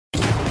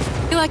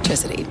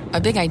electricity,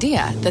 a big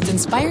idea that's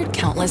inspired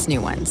countless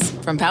new ones.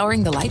 From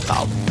powering the light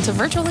bulb to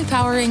virtually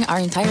powering our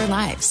entire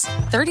lives.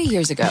 30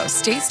 years ago,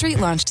 State Street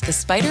launched the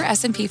SPDR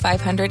S&P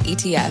 500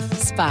 ETF,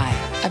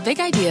 SPY. A big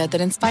idea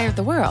that inspired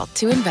the world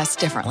to invest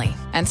differently.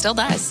 And still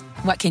does.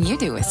 What can you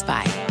do with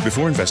SPY?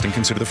 Before investing,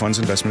 consider the fund's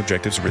investment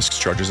objectives, risks,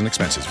 charges, and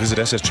expenses. Visit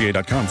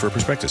ssga.com for a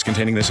prospectus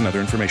containing this and other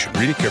information.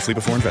 Read it carefully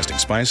before investing.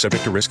 SPY is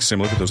subject to risks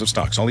similar to those of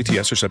stocks. All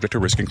ETFs are subject to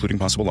risk, including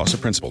possible loss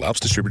of principal. Alps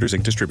Distributors,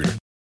 Inc. Distributor.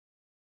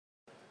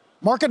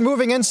 Market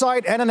moving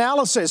insight and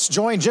analysis.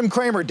 Join Jim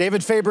Cramer,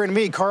 David Faber, and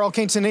me, Carl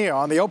Quintanilla,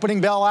 on the opening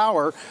bell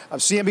hour of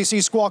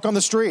CNBC Squawk on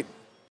the Street.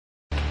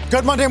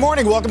 Good Monday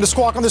morning. Welcome to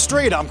Squawk on the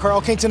Street. I'm Carl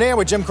Quintanilla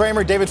with Jim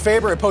Cramer, David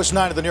Faber at Post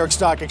 9 of the New York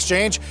Stock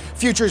Exchange.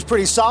 Futures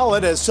pretty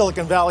solid as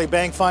Silicon Valley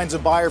Bank finds a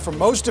buyer for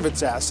most of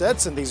its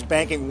assets, and these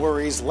banking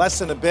worries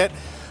lessen a bit.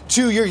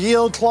 Two-year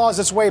yield claws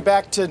its way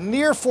back to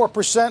near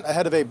 4%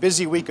 ahead of a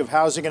busy week of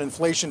housing and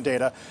inflation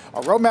data.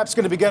 Our roadmap's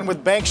going to begin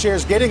with bank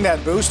shares getting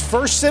that boost.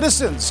 First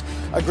Citizens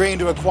agreeing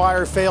to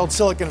acquire failed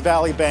Silicon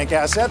Valley Bank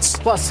assets.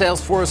 Plus,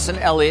 Salesforce and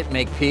Elliott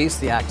Makepeace,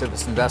 the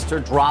activist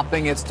investor,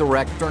 dropping its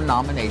director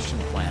nomination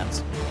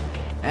plans.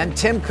 And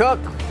Tim Cook,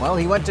 well,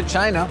 he went to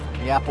China.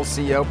 The Apple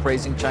CEO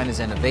praising China's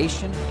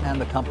innovation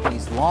and the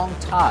company's long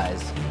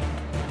ties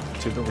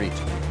to the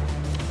region.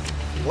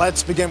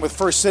 Let's begin with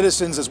First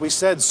Citizens, as we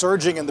said,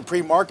 surging in the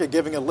pre-market,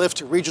 giving a lift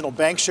to regional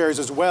bank shares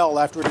as well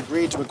after it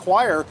agreed to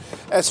acquire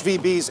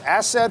SVB's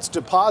assets,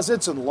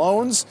 deposits, and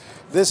loans.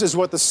 This is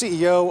what the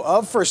CEO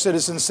of First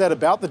Citizens said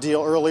about the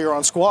deal earlier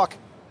on Squawk.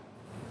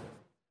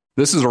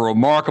 This is a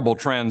remarkable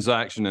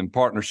transaction in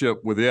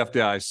partnership with the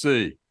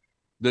FDIC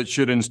that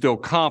should instill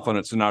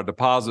confidence in our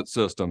deposit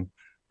system.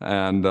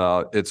 And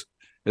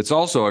it's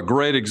also a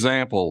great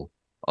example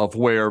of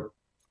where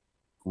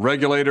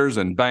regulators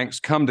and banks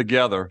come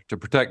together to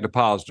protect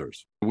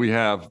depositors. We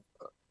have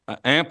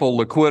ample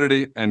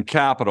liquidity and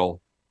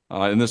capital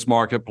in this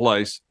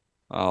marketplace,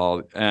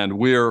 and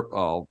we're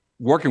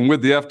working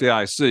with the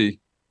FDIC.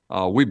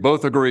 We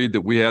both agreed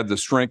that we had the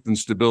strength and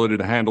stability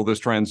to handle this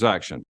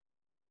transaction.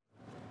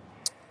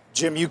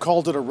 Jim, you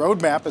called it a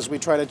roadmap as we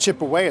try to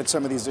chip away at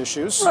some of these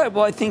issues. Right.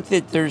 Well, I think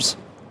that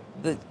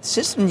the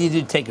system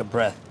needed to take a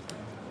breath.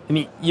 I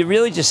mean, you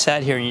really just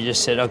sat here and you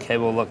just said, okay,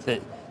 well, look,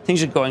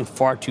 things are going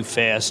far too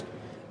fast.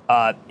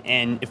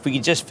 And if we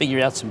could just figure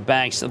out some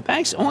banks, the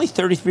banks, only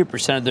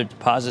 33% of their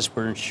deposits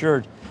were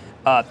insured.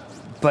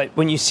 But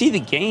when you see the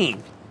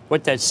gain,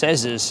 what that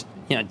says is,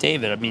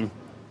 David, I mean,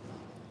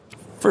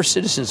 First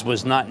Citizens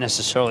was not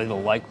necessarily the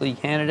likely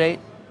candidate,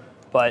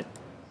 but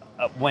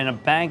when a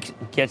bank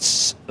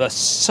gets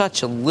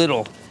such a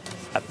little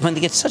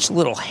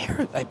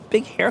a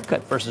big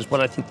haircut versus what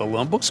I think the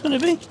loan book's going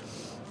to be.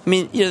 I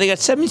mean, they got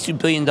 $72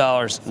 billion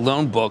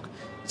loan book,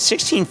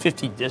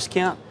 $16.50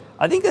 discount.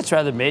 I think that's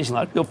rather amazing. A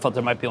lot of people felt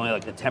there might be only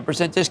like a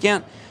 10%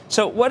 discount.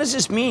 So what does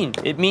this mean?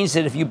 It means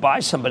that if you buy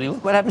somebody,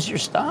 look what happens to your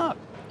stock.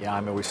 Yeah, I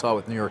mean, we saw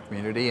with New York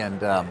Community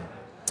and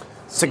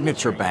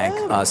Signature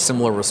Bank,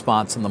 similar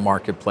response in the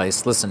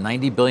marketplace. Listen,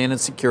 $90 billion in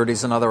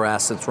securities and other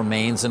assets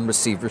remains in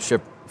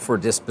receivership for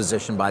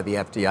disposition by the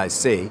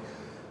FDIC.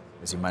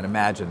 As you might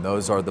imagine,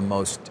 those are the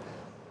most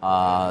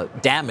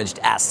damaged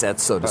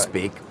assets, so to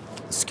speak.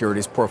 The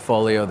securities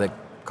portfolio that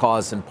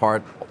caused in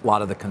part a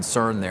lot of the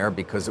concern there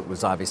because it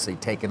was obviously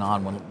taken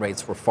on when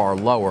rates were far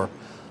lower.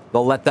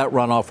 They'll let that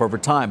run off over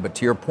time. But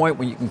to your point,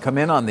 when you can come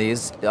in on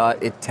these,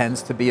 it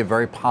tends to be a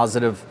very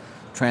positive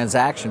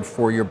transaction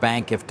for your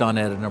bank if done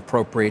at an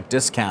appropriate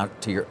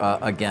discount to your,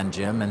 again,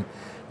 Jim. And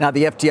now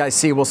the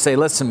FDIC will say,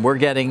 listen, we're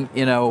getting,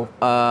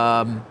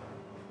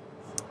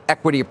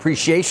 equity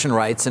appreciation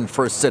rights in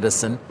First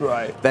Citizen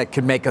that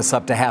could make us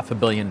up to $500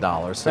 million.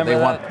 So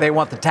they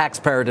want the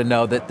taxpayer to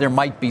know that there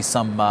might be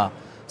some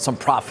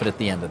profit at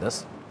the end of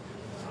this.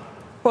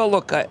 Well,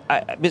 look, there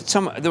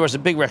was a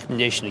big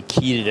recommendation to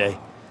Key today.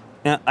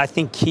 Now, I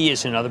think Key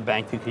is another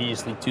bank that could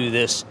easily do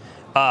this.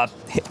 I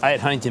had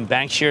Huntington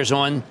Bank shares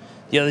on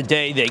the other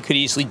day. They could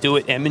easily do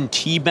it.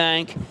 M&T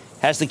Bank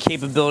has the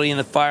capability and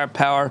the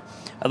firepower.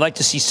 I'd like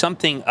to see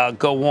something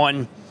go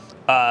on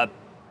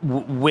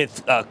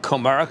with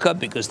Comerica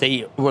because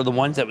they were the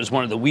ones that was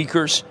one of the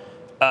weakers.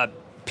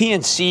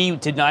 PNC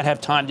did not have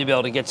time to be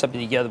able to get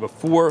something together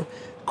before.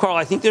 Carl,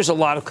 I think there's a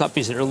lot of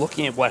companies that are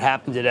looking at what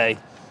happened today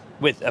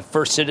with a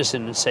First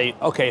Citizen and say,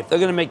 okay, if they're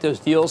going to make those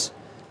deals,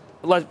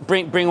 let's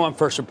bring on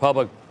First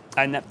Republic.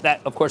 And that,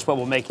 of course, what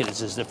will make it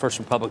is the First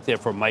Republic,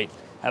 therefore, might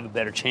have a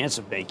better chance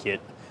of making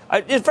it.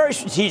 It's very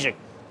strategic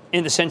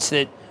in the sense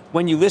that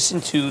when you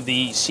listen to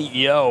the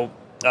CEO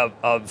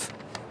of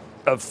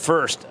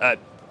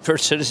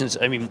First Citizens,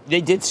 I mean,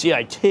 they did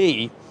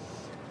CIT,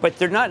 but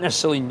they're not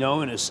necessarily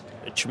known as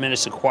a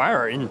tremendous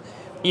acquirer. And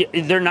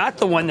they're not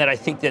the one that I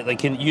think that,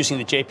 like, using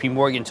the J.P.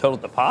 Morgan total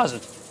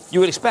deposits, you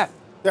would expect.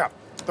 Yeah,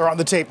 they're on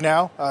the tape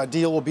now.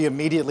 Deal will be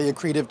immediately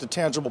accretive to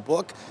tangible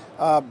book.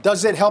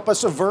 Does it help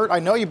us avert? I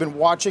know you've been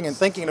watching and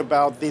thinking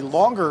about the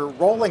longer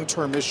rolling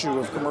term issue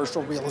of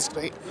commercial real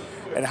estate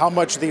and how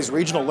much these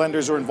regional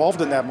lenders are involved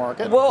in that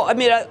market. Well, I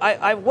mean,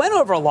 I went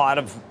over a lot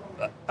of.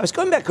 I was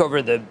going back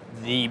over the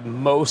the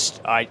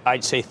most,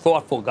 I'd say,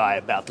 thoughtful guy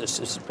about this.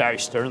 This is Barry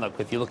Sternlicht.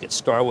 If you look at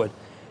Starwood,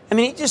 I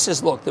mean, he just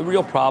says, look, the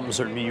real problems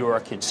are in New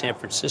York and San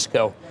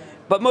Francisco.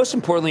 But most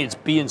importantly, it's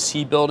B and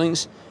C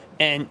buildings.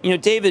 And, you know,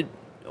 David,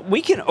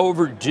 we can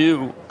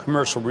overdo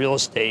commercial real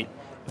estate,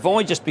 if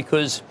only just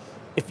because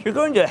if you're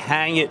going to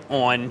hang it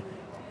on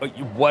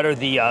what are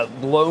the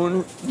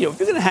loan, you know, if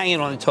you're going to hang it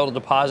on the total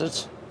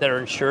deposits that are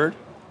insured,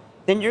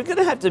 then you're going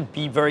to have to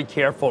be very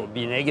careful to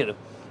be negative.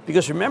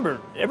 Because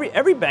remember,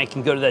 every bank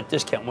can go to that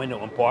discount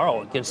window and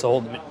borrow against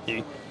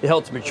the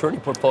held-to-maturity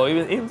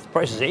portfolio, even if the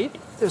price is 80.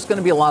 There's going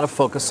to be a lot of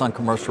focus on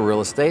commercial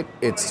real estate.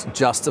 It's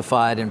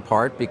justified in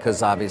part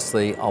because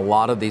obviously a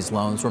lot of these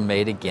loans were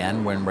made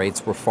again when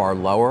rates were far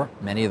lower.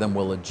 Many of them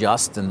will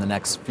adjust in the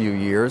next few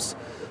years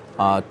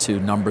to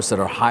numbers that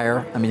are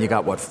higher. I mean, you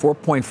got, what,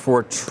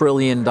 $4.4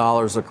 trillion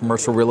of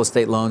commercial real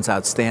estate loans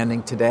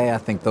outstanding today. I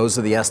think those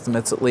are the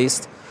estimates at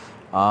least.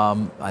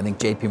 I think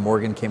J.P.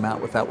 Morgan came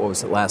out with that, what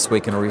was it, last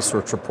week in a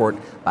research report.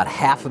 About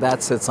half of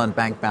that sits on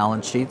bank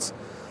balance sheets.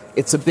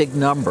 It's a big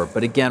number.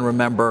 But again,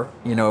 remember,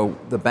 you know,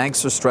 the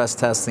banks are stress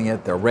testing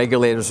it. Their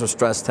regulators are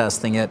stress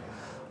testing it.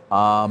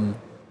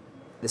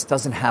 This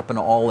doesn't happen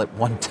all at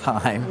one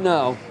time.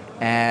 No.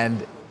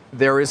 And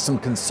there is some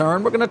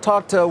concern. We're going to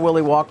talk to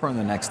Willie Walker in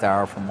the next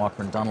hour from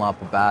Walker &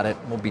 Dunlop about it.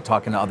 We'll be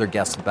talking to other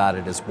guests about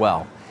it as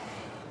well.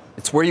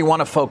 It's where you want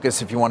to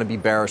focus if you want to be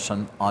bearish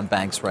on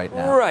banks right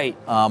now. Right.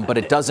 But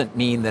it doesn't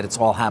mean that it's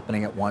all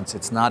happening at once.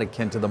 It's not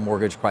akin to the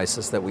mortgage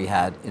crisis that we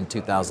had in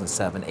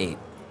 2007-8.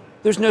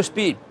 There's no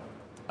speed.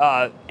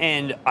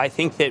 And I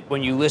think that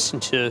when you listen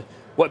to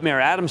what Mayor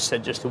Adams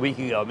said just a week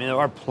ago, I mean, there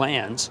are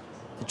plans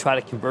to try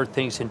to convert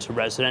things into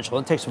residential.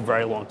 It takes a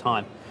very long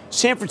time.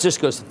 San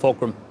Francisco is the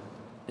fulcrum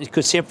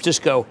because San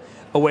Francisco,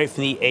 away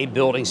from the A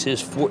buildings,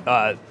 is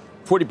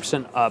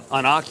 40%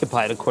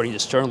 unoccupied, according to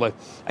Sternlicht.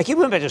 I keep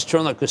going back to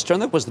Sternlicht because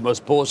Sternlicht was the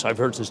most bullish I've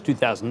heard since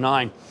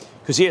 2009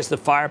 because he has the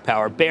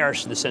firepower,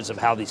 bearish in the sense of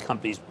how these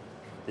companies,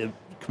 the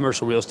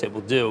commercial real estate,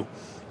 will do.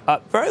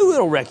 Very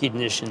little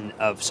recognition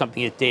of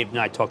something that Dave and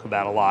I talk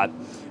about a lot,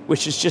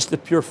 which is just the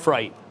pure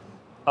fright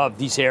of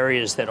these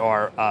areas that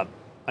are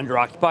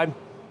underoccupied.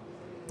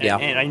 Yeah.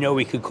 And I know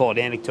we could call it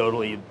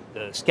anecdotally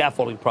the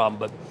scaffolding problem,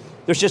 but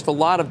there's just a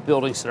lot of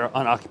buildings that are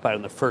unoccupied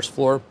on the first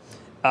floor.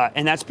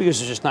 And that's because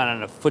there's just not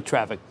enough foot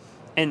traffic.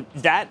 And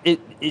that it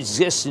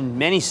exists in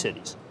many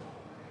cities,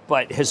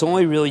 but has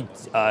only really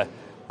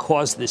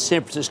caused the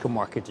San Francisco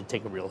market to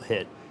take a real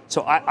hit.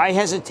 So I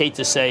hesitate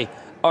to say,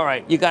 all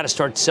right, you got to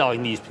start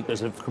selling these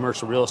because of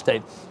commercial real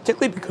estate,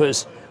 particularly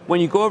because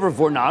when you go over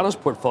Vornado's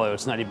portfolio,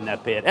 it's not even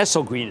that bad.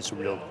 SL Green is a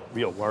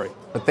real worry.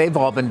 But they've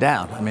all been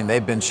down. I mean,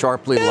 they've been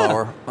sharply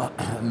lower,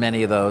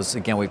 many of those.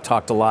 Again, we've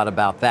talked a lot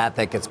about that.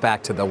 That gets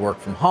back to the work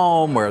from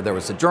home, where there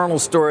was a journal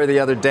story the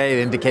other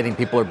day indicating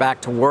people are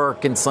back to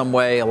work in some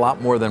way, a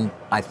lot more than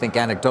I think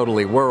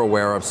anecdotally we're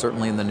aware of,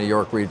 certainly in the New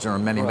York region or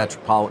many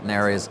metropolitan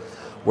areas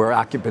where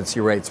occupancy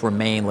rates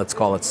remain, let's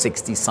call it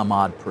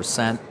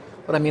 60-some-odd%.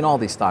 But, I mean, all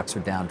these stocks are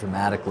down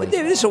dramatically.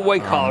 It is a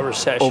white-collar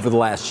recession. Over the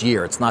last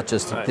year. It's not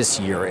just this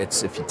year.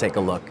 It's, if you take a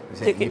look,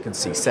 you can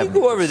see 70%. You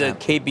go over the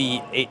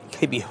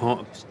KB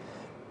Homes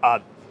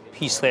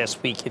piece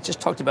last week. It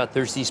just talked about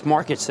there's these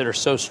markets that are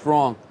so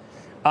strong,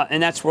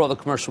 and that's where all the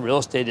commercial real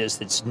estate is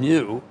that's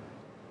new.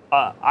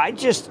 I'm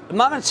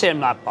not going to say I'm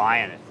not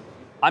buying it.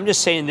 I'm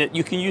just saying that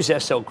you can use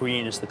SL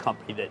Green as the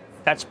company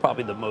that's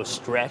probably the most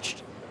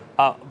stretched.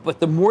 But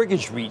the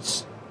mortgage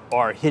REITs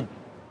are hidden,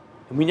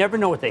 and we never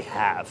know what they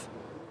have.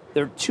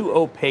 They're too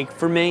opaque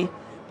for me,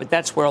 but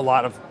that's where a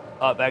lot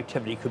of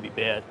activity could be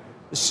bad.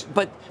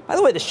 But, by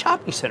the way, the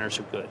shopping centers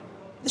are good.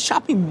 The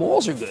shopping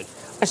malls are good.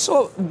 I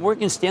saw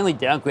Morgan Stanley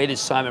downgraded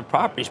Simon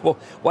Properties. Well,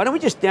 why don't we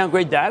just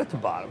downgrade that at the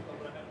bottom?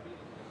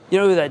 You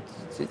know,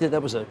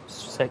 that was a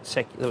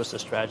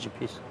strategy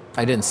piece.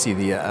 I didn't see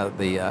the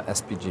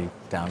SPG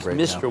downgrade.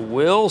 Mr.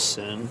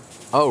 Wilson.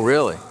 Oh,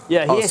 really?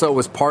 Yeah. So it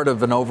was part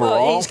of an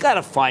overall? Well, he's got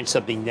to find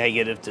something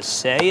negative to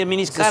say. I mean,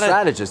 he's got a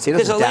strategist. He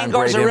doesn't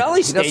downgrade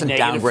He doesn't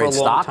downgrade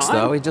stocks,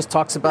 though. He just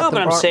talks about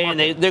but I'm saying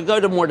they go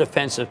to more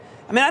defensive.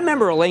 I mean, I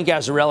remember Elaine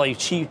Gazzarelli.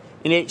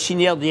 She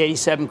nailed the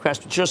 87 crash,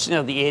 but she also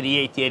nailed the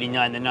 88, the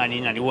 89, the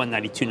 90, 91,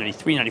 92,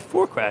 93,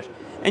 94 crash.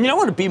 And you don't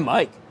want to be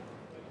Mike.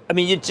 I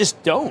mean, you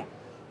just don't.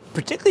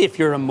 Particularly if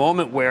you're in a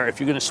moment where if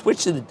you're going to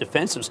switch to the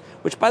defensives,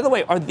 which, by the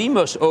way, are the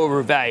most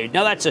overvalued.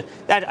 Now, that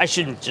I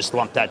shouldn't just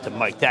lump that to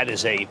Mike. That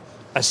is a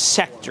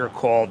sector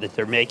call that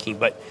they're making.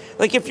 But,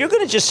 like, if you're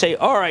going to just say,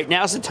 all right,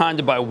 now's the time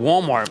to buy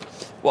Walmart,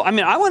 well, I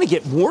mean, I want to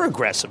get more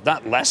aggressive,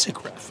 not less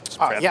aggressive,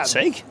 for heaven's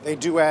sake. They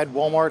do add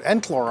Walmart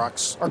and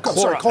Clorox.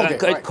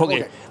 Colgate.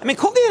 Colgate. I mean,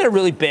 Colgate had a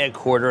really bad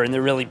quarter, and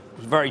they're really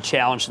very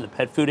challenged in the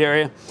pet food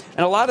area.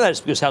 And a lot of that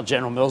is because how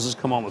General Mills has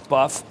come on with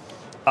Buff.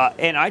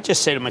 And I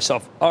just say to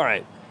myself, all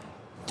right,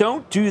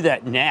 don't do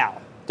that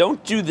now.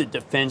 Don't do the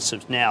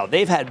defensives now.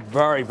 They've had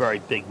very, very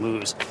big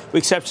moves, with the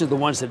exception of the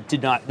ones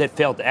that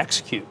failed to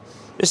execute.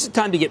 This is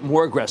time to get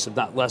more aggressive,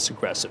 not less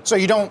aggressive. So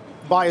you don't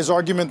buy his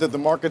argument that the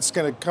market's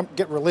going to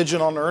get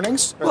religion on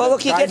earnings? Well,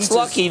 look, he gets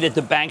lucky that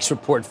the banks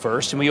report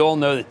first, and we all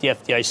know that the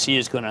FDIC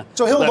is going to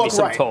levy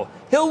some toll.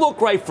 He'll look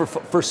right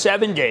for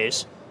 7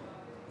 days.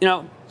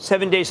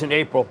 7 days in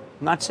April,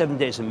 not 7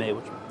 days in May,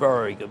 which is a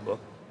very good book.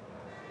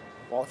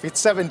 Well, if it's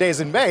 7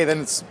 days in May,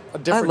 then it's a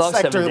different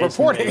sector of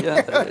reporting.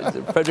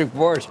 Frederick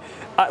Boris.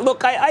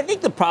 Look, I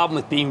think the problem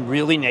with being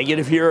really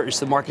negative here is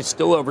the market's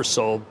still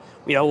oversold.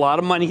 We had a lot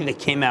of money that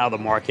came out of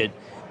the market.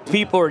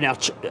 People are now,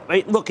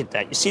 look at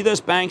that. You see those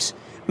banks?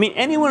 I mean,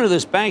 any one of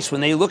those banks, when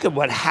they look at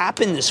what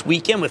happened this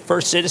weekend with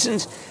First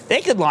Citizens,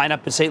 they could line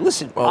up and say,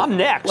 listen, I'm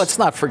next. Let's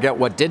not forget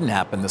what didn't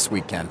happen this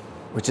weekend,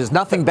 which is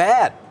nothing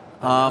bad.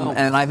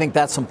 And I think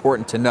that's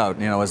important to note.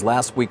 As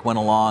last week went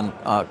along,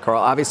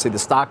 Carl, obviously the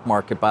stock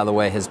market, by the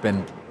way, has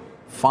been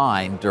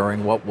fine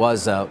during what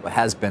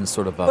has been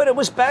sort of a but it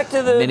was back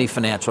to the mini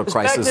financial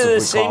crisis, back to the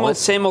as we call it.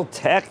 Same old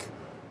tech.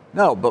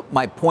 No, but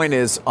my point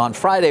is, on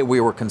Friday we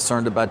were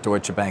concerned about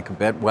Deutsche Bank a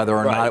bit, whether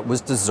or not it was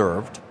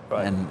deserved.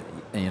 Right. And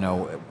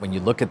when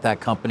you look at that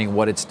company,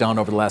 what it's done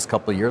over the last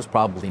couple of years,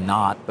 probably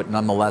not. But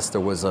nonetheless,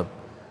 there was a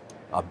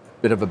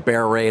bit of a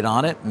bear raid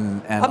on it,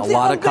 and a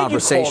lot of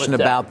conversation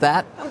about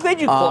that. I'm glad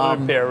you called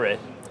it a bear raid.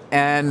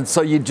 And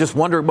so you just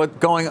wonder what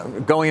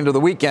going into the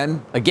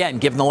weekend, again,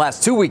 given the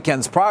last 2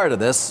 weekends prior to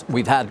this,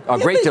 we've had a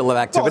great deal of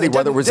activity,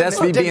 whether it was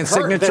SVB and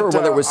Signature or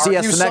whether it was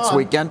CS the next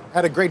weekend.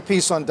 Had a great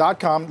piece on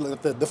 .com.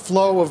 The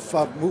flow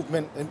of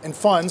movement in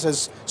funds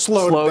has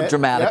slowed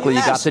dramatically.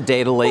 Yep. You got the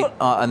data late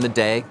on the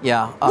day.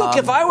 Yeah. Look,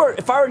 if I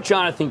were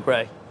Jonathan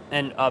Gray,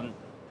 and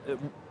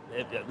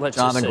let's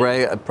Jonathan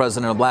Gray,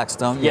 president of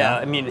Blackstone. Yeah,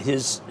 I mean,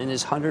 his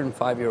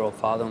 105-year-old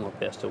father-in-law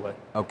passed away.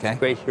 Okay.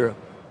 Great hero.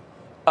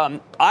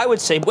 I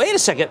would say, wait a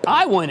second,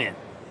 I went in.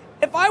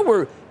 If I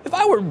were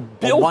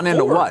Bill Ford.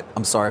 Into what?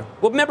 I'm sorry.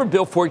 Well, remember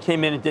Bill Ford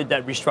came in and did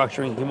that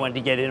restructuring. He wanted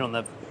to get in on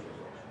the.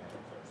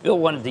 Bill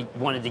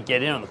wanted to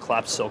get in on the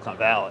collapse of Silicon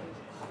Valley.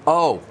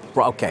 Oh,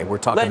 okay. We're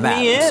talking that.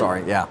 I'm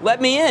sorry. Yeah. Let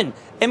me in.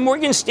 And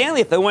Morgan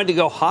Stanley, if they wanted to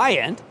go high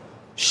end.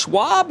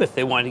 Schwab, if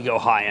they wanted to go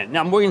high end.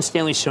 Now, Morgan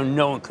Stanley showed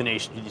no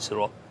inclination to do this at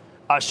all.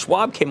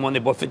 Schwab came on, they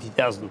bought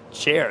 50,000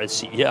 shares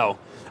as CEO.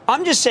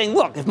 I'm just saying,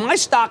 look, if my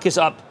stock is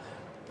up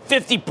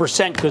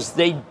 50% because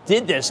they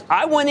did this,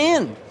 I went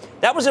in.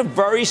 That was a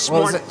very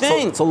smart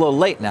thing. It's a little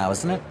late now,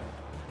 isn't it?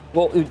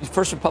 Well,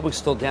 First Republic's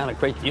still down a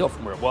great deal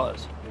from where it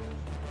was.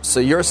 So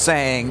you're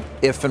saying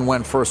if and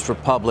when First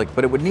Republic,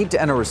 but it would need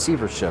to enter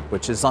receivership,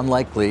 which is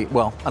unlikely.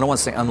 Well, I don't want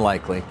to say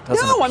unlikely.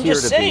 I'm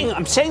just saying.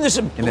 I'm saying this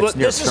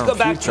is go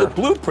back to the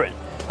blueprint.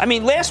 I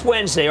mean, last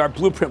Wednesday our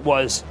blueprint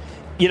was,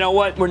 you know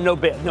what? We're no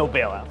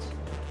bailouts.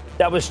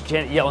 That was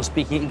Janet Yellen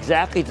speaking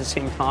exactly at the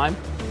same time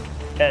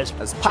as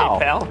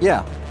Powell.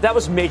 Yeah, that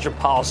was a major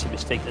policy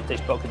mistake that they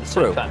spoke at the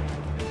same time.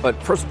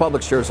 But First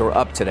Republic shares are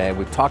up today.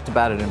 We've talked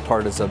about it in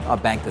part as a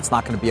bank that's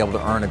not going to be able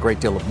to earn a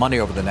great deal of money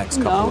over the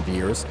next couple of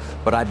years.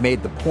 But I've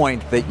made the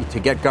point that to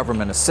get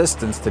government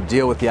assistance to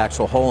deal with the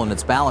actual hole in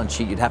its balance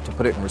sheet, you'd have to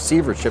put it in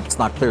receivership. It's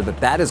not clear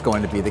that is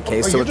going to be the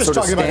case. So it sort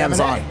of stands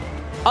on.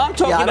 I'm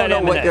talking about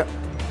M&A.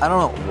 I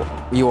don't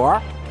know. You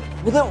are?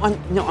 Well,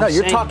 no,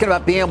 you're talking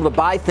about being able to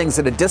buy things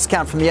at a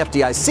discount from the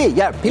FDIC.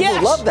 Yeah,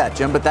 people love that,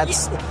 Jim, but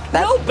that's...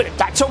 No, but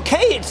that's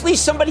okay. At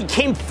least somebody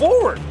came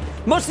forward.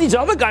 Most of these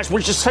other guys were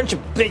just such a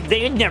big...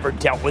 They had never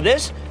dealt with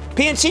this.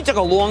 PNC took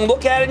a long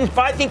look at it, and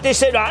I think they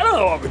said, I don't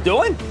know what we're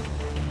doing.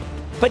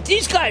 But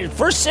these guys,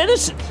 First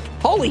Citizens,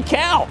 holy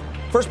cow.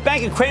 First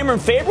Bank and Kramer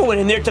and Faber went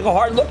in there, took a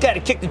hard look at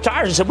it, kicked the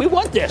tires, and said, we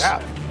want this.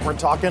 Yeah, we're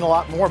talking a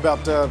lot more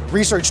about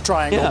Research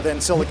Triangle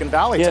than Silicon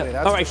Valley today.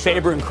 That's all right,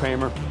 Faber and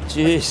Kramer.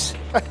 Jeez,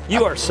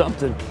 you are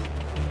something.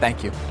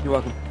 Thank you. You're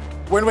welcome.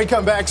 When we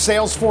come back,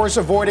 Salesforce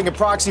avoiding a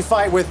proxy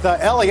fight with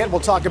Elliott. We'll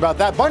talk about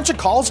that. Bunch of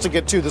calls to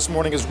get to this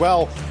morning as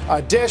well.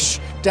 Dish,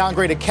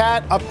 downgraded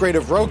Cat, upgrade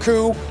of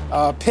Roku.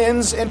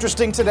 Pins,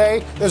 interesting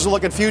today. There's a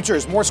look at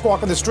futures. More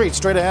Squawk on the Street,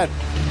 straight ahead.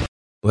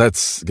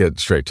 Let's get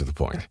straight to the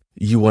point.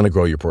 You want to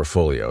grow your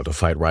portfolio to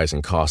fight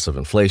rising costs of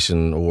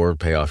inflation or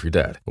pay off your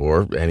debt,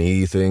 or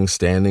anything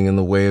standing in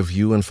the way of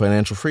you and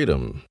financial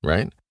freedom,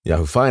 right?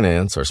 Yahoo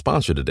Finance, our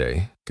sponsor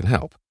today, can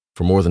help.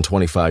 For more than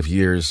 25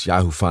 years,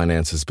 Yahoo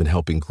Finance has been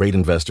helping great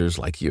investors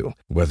like you.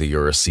 Whether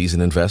you're a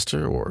seasoned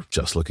investor or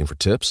just looking for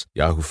tips,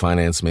 Yahoo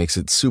Finance makes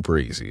it super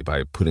easy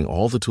by putting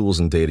all the tools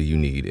and data you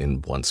need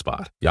in one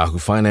spot. Yahoo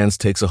Finance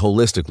takes a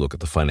holistic look at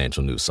the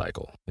financial news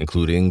cycle,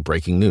 including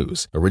breaking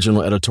news,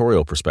 original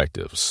editorial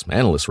perspectives,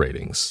 analyst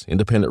ratings,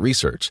 independent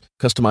research,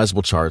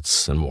 customizable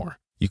charts, and more.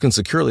 You can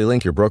securely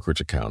link your brokerage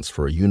accounts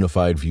for a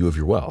unified view of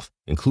your wealth,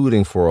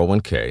 including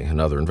 401k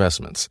and other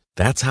investments.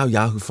 That's how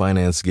Yahoo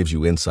Finance gives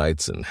you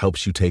insights and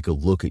helps you take a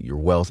look at your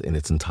wealth in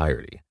its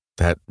entirety.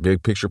 That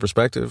big picture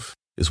perspective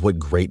is what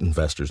great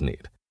investors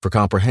need. For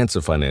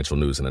comprehensive financial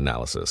news and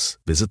analysis,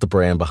 visit the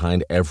brand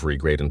behind every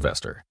great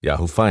investor,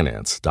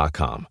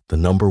 yahoofinance.com, the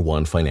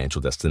 #1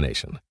 financial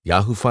destination,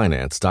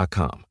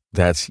 yahoofinance.com.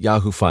 That's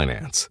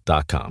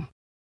yahoofinance.com.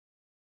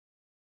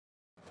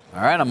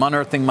 All right, I'm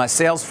unearthing my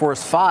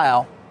Salesforce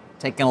file,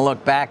 taking a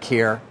look back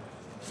here.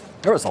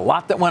 There was a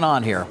lot that went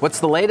on here.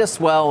 What's the latest?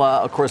 Well,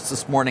 of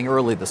course,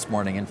 early this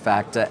morning, in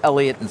fact,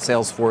 Elliott and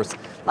Salesforce,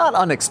 not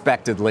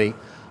unexpectedly,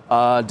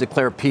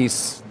 declare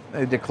peace.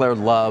 They declared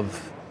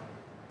love.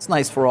 It's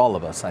nice for all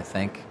of us, I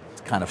think,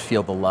 to kind of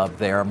feel the love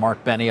there.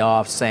 Mark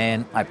Benioff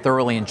saying, I've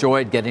thoroughly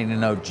enjoyed getting to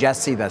know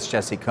Jesse. That's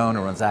Jesse Cohn,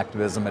 who runs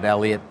activism at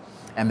Elliott,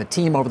 and the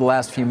team over the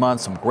last few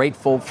months. I'm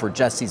grateful for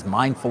Jesse's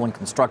mindful and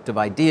constructive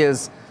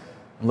ideas.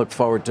 Look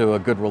forward to a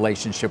good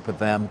relationship with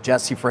them.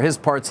 Jesse, for his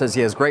part, says he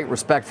has great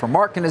respect for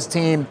Mark and his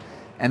team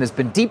and has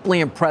been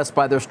deeply impressed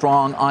by their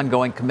strong,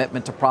 ongoing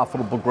commitment to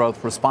profitable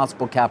growth,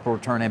 responsible capital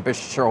return,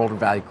 ambitious shareholder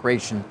value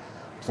creation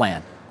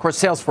plan. Of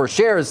course, Salesforce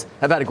shares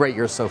have had a great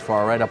year so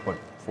far, right up,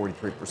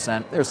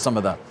 43%. There's some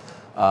of the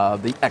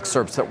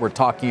excerpts that we're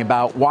talking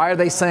about. Why are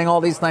they saying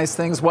all these nice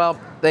things? Well,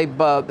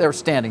 they're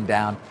standing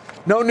down.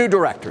 No new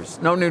directors.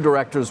 No new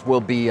directors will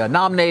be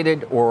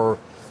nominated or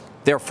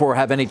therefore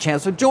have any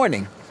chance of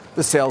joining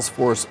the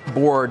Salesforce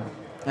board.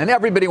 And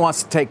everybody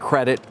wants to take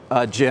credit,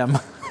 Jim.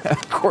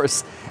 Of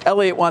course,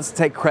 Elliott wants to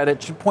take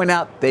credit. Should point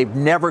out they've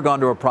never gone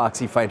to a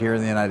proxy fight here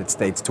in the United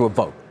States to a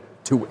vote.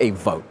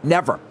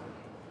 Never.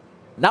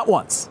 Not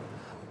once.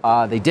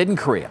 They did in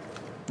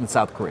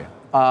South Korea.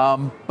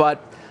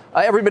 But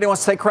everybody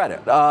wants to take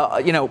credit.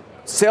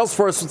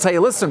 Salesforce will tell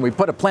you, listen, we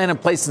put a plan in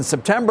place in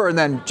September, and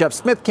then Jeff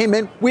Smith came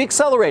in. We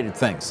accelerated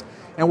things.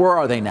 And where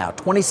are they now?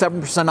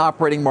 27%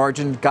 operating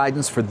margin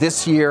guidance for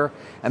this year.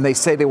 And they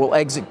say they will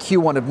exit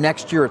Q1 of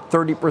next year at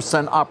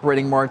 30%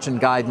 operating margin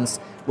guidance.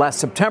 Last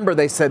September,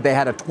 they said they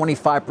had a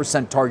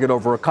 25% target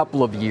over a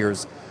couple of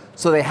years.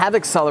 So they have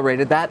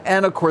accelerated that.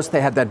 And, of course, they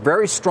had that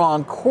very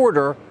strong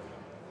quarter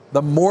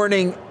the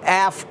morning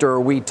after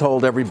we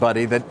told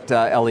everybody that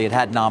Elliott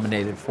had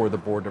nominated for the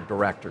board of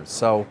directors.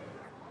 So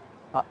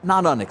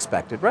not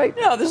unexpected, right?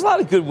 Yeah, there's a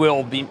lot of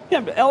goodwill.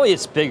 But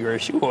Elliott's bigger,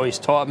 as you always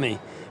taught me.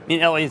 I mean,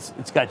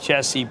 it's got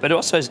Jesse, but it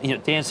also has,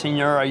 Dan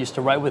Senior. I used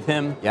to write with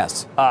him.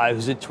 Yes.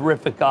 Who's a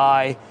terrific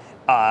guy.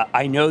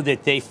 I know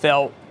that they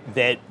felt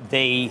that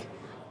I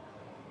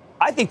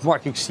think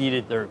Mark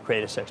exceeded their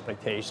greatest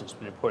expectations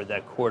when they reported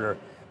that quarter.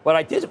 What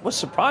I was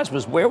surprised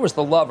was where was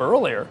the love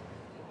earlier?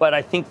 But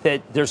I think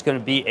that there's going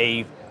to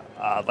be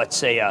let's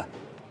say, a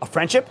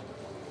friendship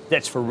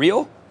that's for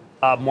real.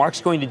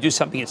 Mark's going to do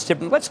something that's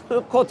different. Let's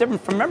call it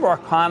different. Remember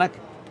Arconic,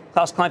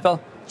 Klaus Kleinfeld?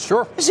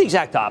 Sure. It's the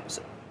exact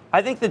opposite.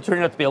 I think there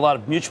turned out to be a lot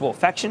of mutual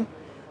affection.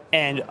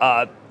 And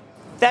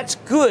that's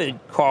good,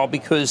 Carl,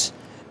 because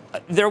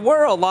there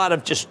were a lot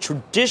of just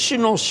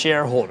traditional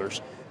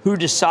shareholders who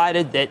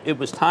decided that it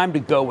was time to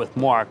go with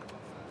Mark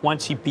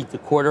once he beat the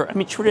quarter. I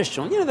mean,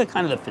 traditional, the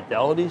kind of the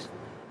fidelities.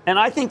 And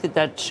I think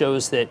that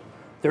shows that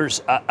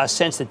there's a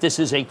sense that this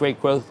is a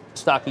great growth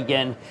stock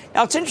again.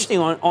 Now, it's interesting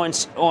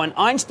on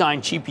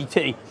Einstein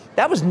GPT,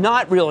 that was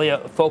not really a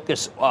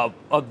focus of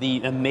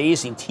the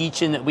amazing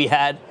teaching that we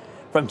had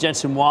from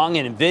Jensen Huang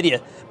and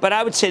NVIDIA, but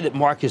I would say that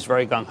Mark is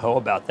very gung-ho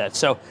about that.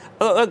 So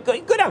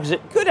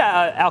good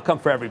outcome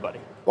for everybody.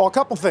 Well, a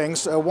couple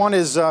things. One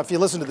is if you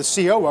listen to the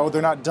COO,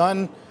 they're not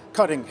done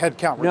cutting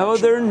headcount reduction. No,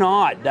 they're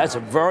not. That's a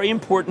very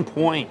important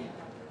point.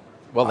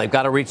 Well, they've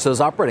got to reach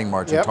those operating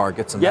margin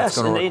targets, and that's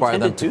going to require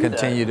them to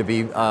continue to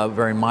be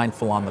very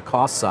mindful on the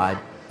cost side.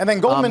 And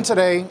then Goldman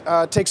today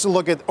takes a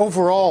look at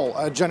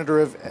overall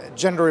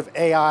generative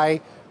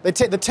AI. The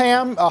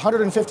TAM,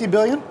 $150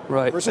 billion,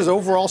 right, versus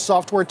overall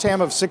software TAM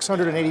of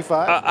 $685.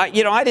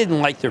 I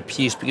didn't like their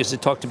piece because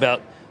it talked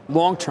about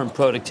long-term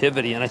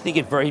productivity, and I think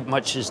it very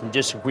much is in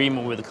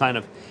disagreement with the kind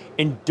of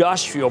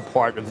industrial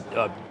part of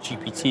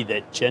GPT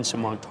that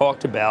Jensen Huang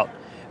talked about.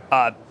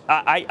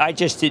 I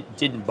just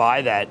didn't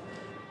buy that.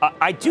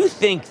 I do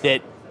think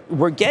that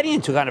we're getting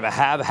into kind of a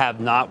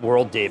have-not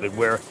world, David,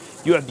 where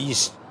you have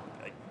these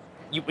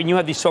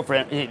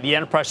software, the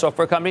enterprise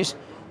software companies.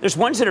 There's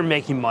ones that are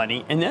making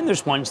money, and then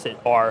there's ones that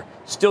are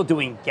still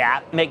doing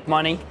GAAP make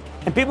money,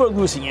 and people are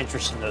losing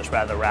interest in those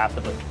rather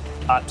rapidly.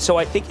 So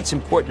I think it's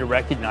important to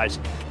recognize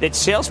that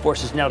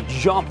Salesforce has now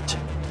jumped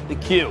the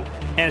queue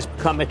and has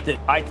become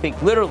I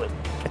think literally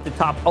at the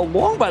top,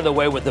 along, by the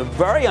way, with a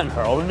very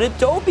unheralded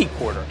Adobe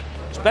quarter,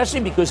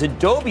 especially because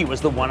Adobe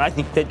was the one I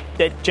think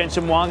that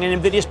Jensen Huang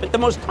and NVIDIA spent the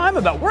most time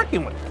about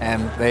working with.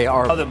 And they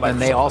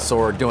also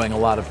are doing a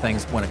lot of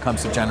things when it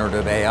comes to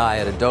generative AI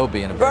at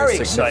Adobe in a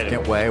very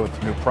significant way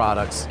with new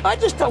products. I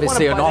just don't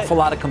Obviously, an awful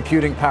lot of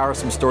computing power.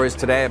 Some stories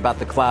today about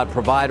the cloud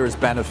providers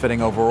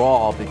benefiting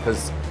overall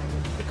because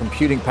the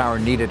computing power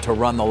needed to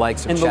run the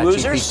likes of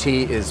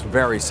ChatGPT is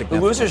very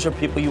significant. The losers are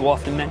people you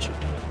often mention.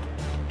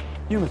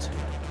 Humans.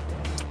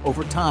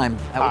 Over time,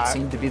 that would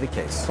seem to be the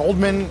case.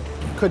 Goldman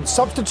could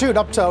substitute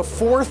up to a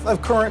fourth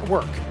of current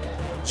work.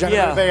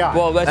 Generative AI.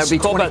 Well, that'd be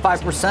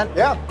 25%.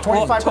 Yeah,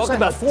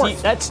 25%. Well,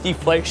 that's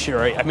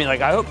deflationary. I mean,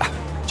 I hope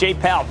Jay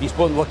Powell, he's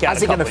willing to look at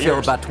How's he going to feel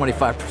about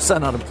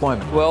 25%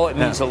 unemployment? Well, it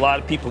means a lot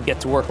of people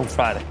get to work on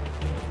Friday.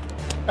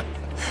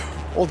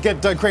 We'll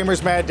get Doug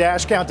Kramer's Mad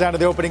Dash countdown to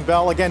the opening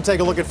bell. Again,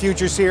 take a look at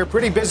futures here.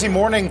 Pretty busy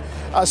morning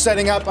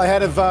setting up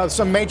ahead of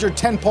some major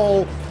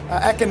tentpole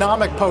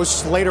economic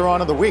posts later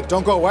on in the week.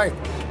 Don't go away.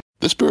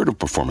 The spirit of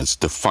performance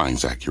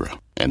defines Acura,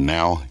 and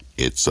now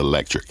it's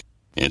electric.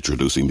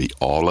 Introducing the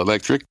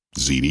all-electric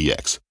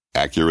ZDX,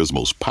 Acura's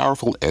most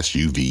powerful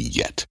SUV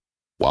yet.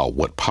 While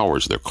what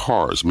powers their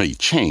cars may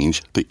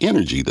change, the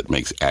energy that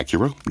makes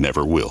Acura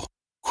never will.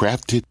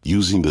 Crafted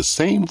using the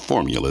same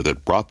formula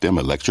that brought them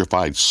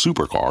electrified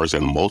supercars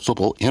and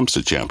multiple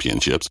IMSA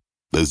championships,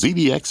 the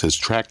ZDX has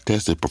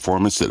track-tested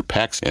performance that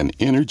packs an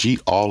energy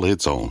all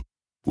its own.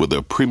 With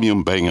a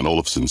premium Bang &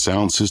 Olufsen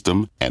sound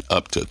system and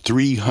up to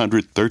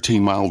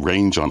 313-mile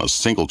range on a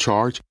single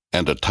charge,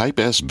 and a Type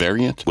S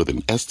variant with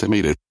an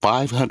estimated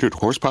 500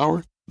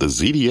 horsepower, the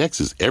ZDX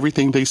is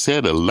everything they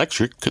said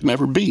electric could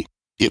never be.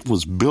 It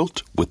was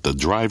built with the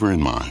driver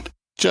in mind,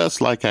 just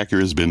like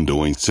Acura's been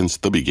doing since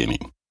the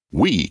beginning.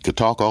 We could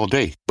talk all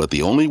day, but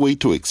the only way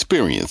to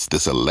experience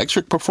this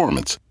electric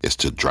performance is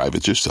to drive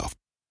it yourself.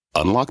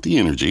 Unlock the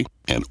energy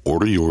and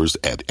order yours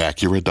at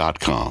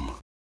Acura.com.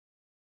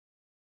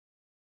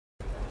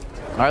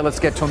 All right, let's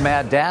get to a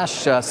mad dash.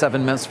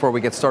 7 minutes before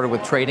we get started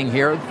with trading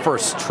here.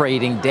 First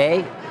trading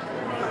day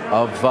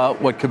of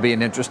what could be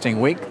an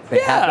interesting week. They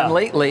happen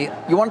lately.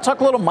 You want to talk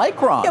a little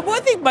Micron? Yeah, well, I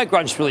think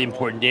Micron's really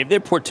important, Dave. They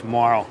report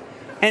tomorrow.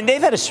 And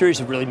they've had a series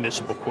of really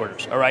miserable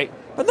quarters, all right?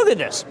 But look at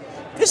this.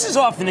 This is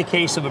often the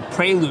case of a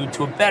prelude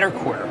to a better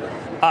quarter.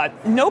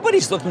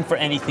 Nobody's looking for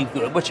anything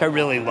good, which I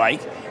really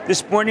like.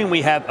 This morning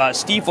we have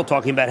Stifel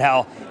talking about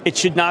how it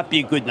should not be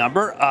a good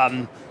number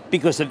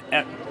because of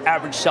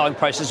average selling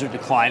prices are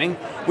declining.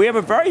 We have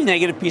a very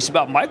negative piece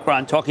about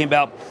Micron talking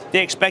about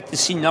they expect to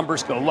see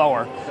numbers go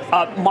lower.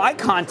 My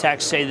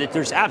contacts say that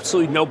there's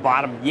absolutely no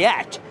bottom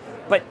yet.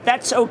 But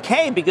that's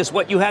okay because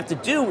what you have to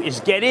do is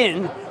get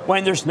in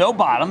when there's no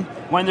bottom,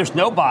 when there's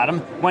no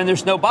bottom, when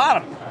there's no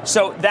bottom.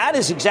 So that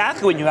is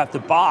exactly when you have to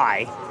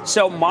buy.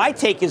 So my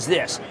take is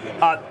this.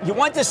 You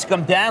want this to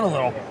come down a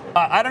little.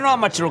 I don't know how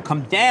much it'll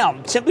come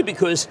down, simply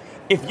because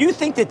if you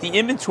think that the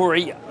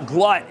inventory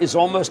glut is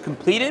almost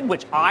completed,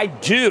 which I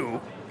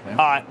do,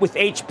 with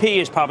HP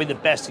is probably the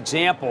best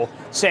example,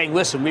 saying,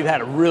 listen, we've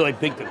had a really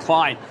big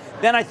decline,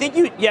 then I think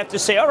you have to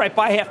say, all right,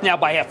 buy half now,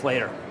 buy half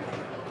later.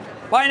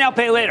 Buy now,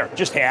 pay later,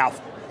 just half.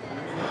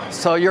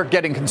 So you're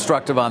getting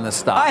constructive on this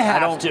stock. I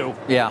have to.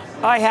 Yeah.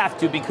 I have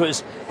to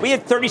because we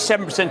had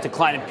 37%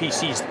 decline in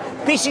PCs.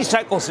 PC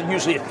cycles are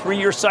usually a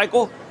 3-year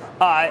cycle.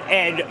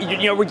 And,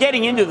 we're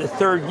getting into the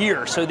 3rd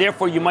year. So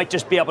therefore, you might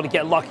just be able to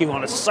get lucky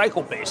on a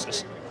cycle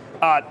basis.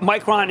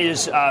 Micron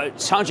is,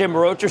 Sanjay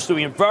Mehrotra's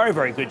doing a very,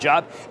 very good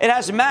job. It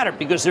hasn't mattered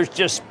because there's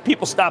just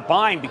people stopped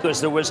buying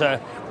because there was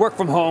a work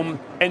from home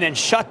and then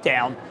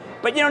shutdown.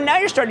 But, now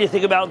you're starting to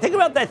think about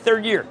that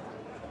 3rd year.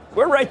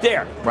 We're right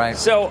there. Right.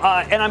 So,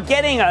 and I'm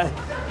getting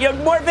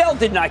Marvell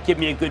did not give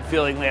me a good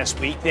feeling last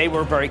week. They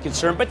were very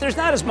concerned, but there's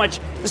not as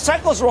much. The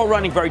cycles are all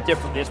running very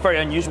differently. It's very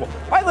unusual.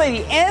 By the way,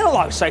 the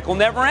analog cycle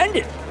never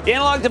ended. The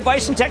analog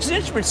device and Texas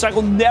Instruments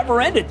cycle never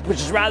ended, which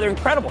is rather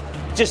incredible.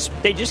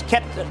 They just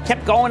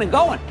kept going and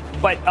going.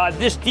 But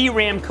this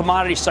DRAM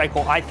commodity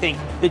cycle, I think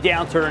the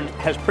downturn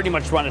has pretty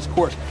much run its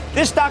course.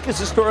 This stock has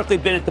historically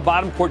been at the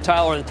bottom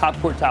quartile or the top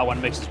quartile when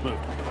it makes its move.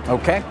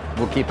 Okay,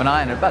 we'll keep an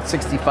eye on it. About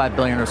 $65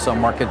 billion or so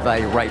market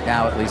value right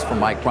now, at least for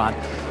Micron.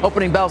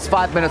 Opening bell's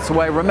 5 minutes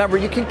away. Remember,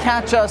 you can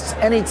catch us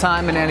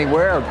anytime and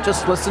anywhere.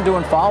 Just listen to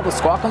and follow the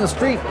Squawk on the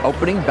Street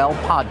Opening Bell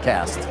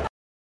podcast.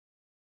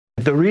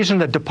 The reason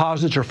that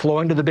deposits are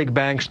flowing to the big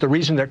banks, the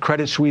reason that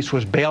Credit Suisse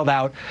was bailed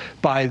out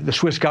by the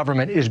Swiss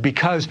government is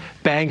because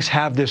banks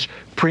have this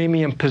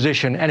premium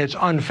position, and it's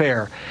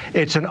unfair.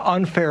 It's an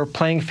unfair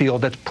playing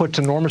field that puts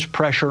enormous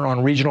pressure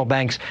on regional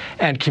banks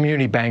and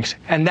community banks,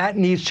 and that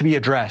needs to be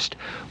addressed.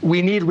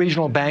 We need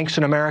regional banks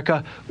in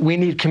America. We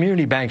need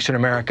community banks in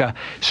America.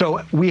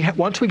 So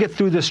once we get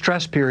through this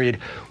stress period,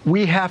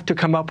 we have to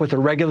come up with a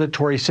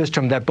regulatory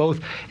system that both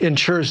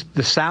ensures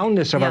the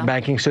soundness of our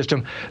banking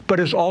system, but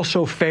is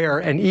also fair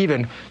and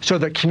even so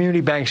that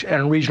community banks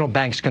and regional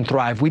banks can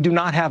thrive. We do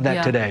not have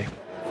that today.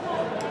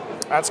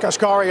 That's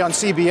Kashkari on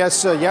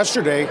CBS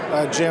yesterday,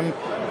 Jim,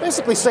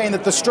 basically saying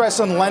that the stress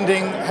on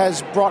lending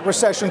has brought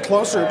recession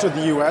closer to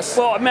the U.S.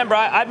 Well, remember,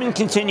 I've been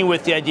continuing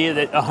with the idea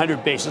that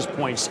 100 basis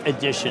points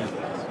addition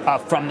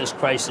from this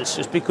crisis,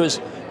 just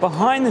because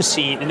behind the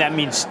scene, and that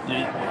means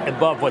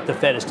above what the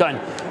Fed has done,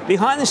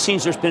 behind the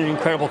scenes there's been an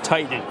incredible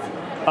tightening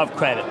of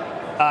credit.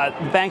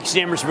 The bank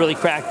examiners really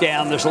cracked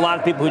down. There's a lot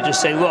of people who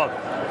just say, look,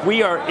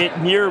 we are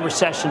at near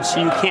recession, so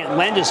you can't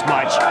lend as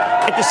much.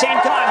 At the same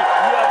time,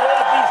 you have all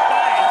of these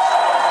banks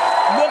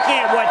looking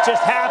at what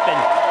just happened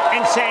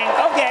and saying,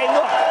 okay,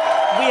 look,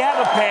 we have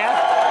a path.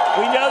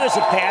 We know there's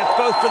a path,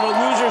 both for the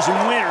losers and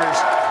winners.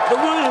 The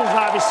losers,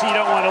 obviously,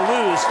 you don't want to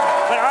lose.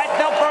 But I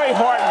felt very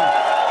heartened,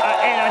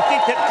 and I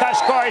think that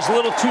Kashkari is a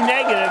little too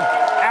negative.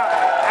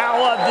 I'll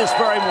love this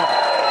very much.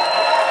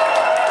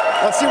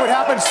 Let's see what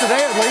happens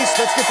today, at least.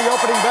 Let's get the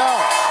opening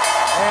bell.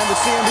 And the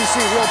CNBC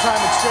real-time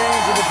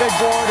exchange with the big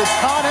board is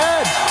Con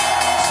Ed,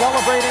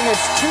 celebrating its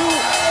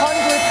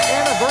 200th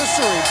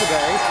anniversary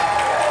today.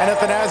 And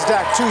at the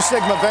NASDAQ, 2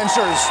 Sigma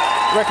Ventures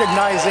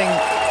recognizing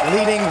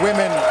leading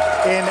women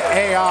in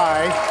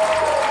AI.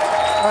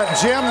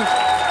 Jim,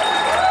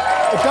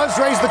 it does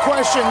raise the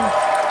question,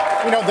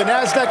 the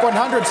NASDAQ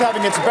 100 is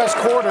having its best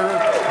quarter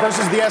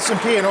versus the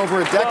S&P in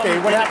over a decade.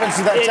 What happens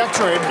to that tech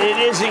trade?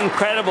 It is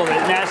incredible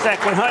that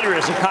NASDAQ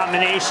 100 is a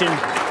combination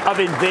of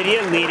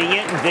NVIDIA leading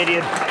it,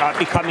 NVIDIA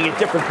becoming a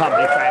different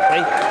company,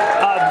 frankly.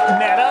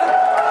 Meta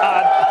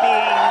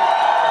being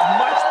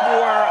much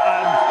more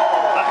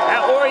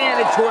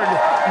oriented toward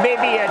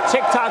maybe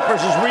TikTok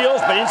versus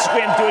Reels, but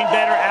Instagram doing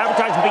better,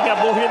 advertising picking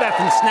up. We'll hear that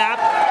from Snap.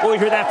 We'll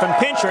hear that from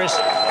Pinterest.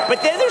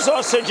 But then there's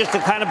also just a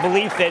kind of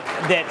belief that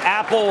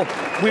Apple,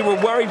 we were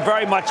worried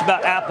very much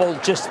about Apple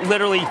just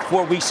literally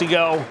 4 weeks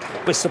ago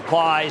with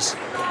supplies.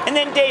 And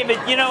then, David,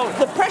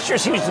 the pressure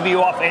seems to be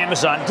off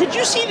Amazon. Did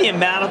you see the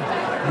amount of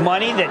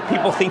money that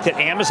people think that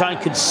Amazon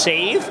could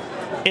save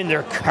in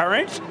their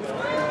current,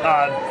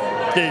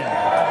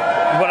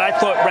 what I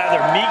thought rather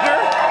meager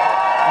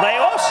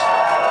layoffs?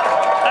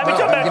 I mean,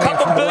 talking about a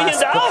couple $1 billion.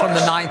 From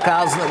the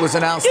 9,000 that was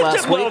announced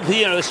last week? Well,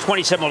 it's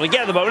 27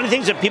 altogether, but one of the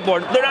things that people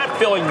they're not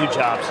filling new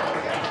jobs.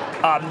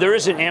 There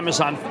is an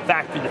Amazon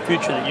factory in the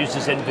future that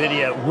uses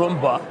NVIDIA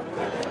Roomba.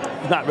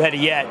 Not ready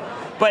yet.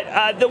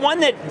 But the one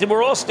that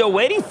we're all still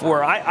waiting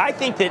for, I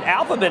think that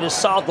Alphabet has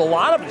solved a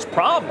lot of its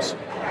problems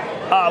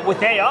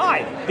with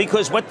AI,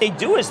 because what they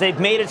do is they've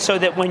made it so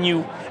that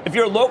if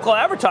you're a local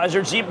advertiser,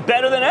 it's even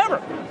better than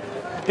ever,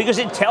 because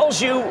it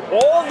tells you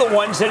all the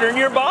ones that are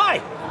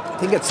nearby. I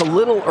think it's a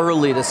little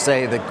early to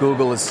say that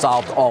Google has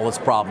solved all its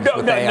problems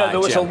with AI. No, there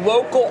was a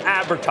local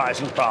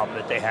advertising problem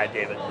that they had,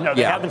 David. No,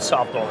 they haven't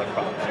solved all their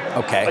problems.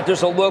 Okay. But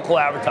there's a local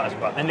advertising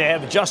problem, and they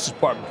have a Justice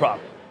Department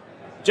problem.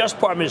 Justice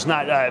Department is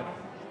not,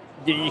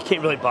 you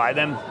can't really buy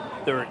them.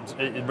 They're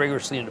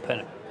rigorously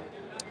independent.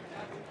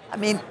 I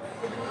mean,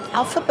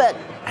 Alphabet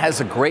has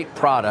a great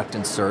product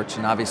in search,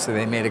 and obviously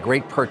they made a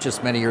great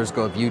purchase many years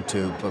ago of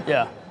YouTube. But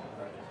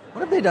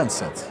what have they done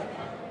since?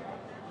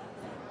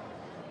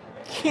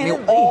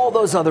 All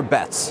those other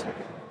bets.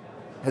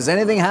 Has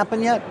anything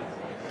happened yet?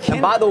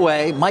 And by the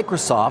way,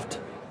 Microsoft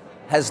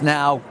has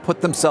now put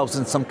themselves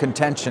in some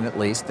contention, at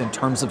least, in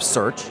terms of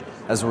search,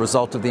 as a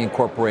result of the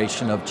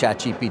incorporation of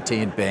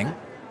ChatGPT and Bing.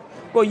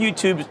 Well,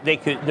 YouTube,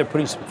 they're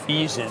putting some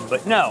fees in,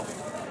 but no.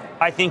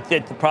 I think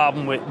that the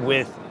problem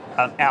with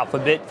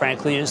Alphabet,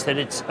 frankly, is that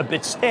it's a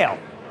bit stale.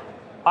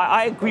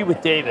 I agree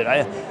with David.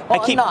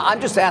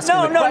 I'm just asking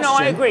the question. No,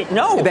 I agree.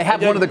 No. They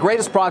have one of the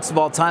greatest products of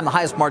all time, the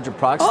highest margin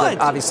products.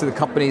 Obviously, the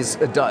company's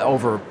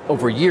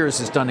over years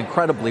has done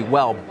incredibly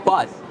well,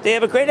 but they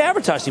have a great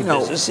advertising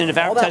business. And if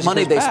all that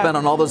money they spent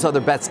on all those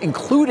other bets,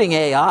 including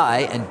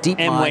AI and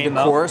DeepMind,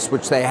 of course,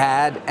 which they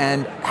had,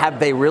 and have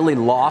they really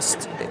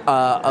lost?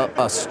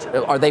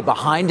 Are they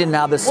behind in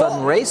now this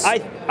sudden race?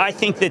 I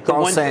think that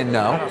Carl's saying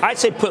no. I'd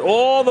say put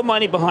all the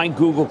money behind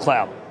Google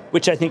Cloud,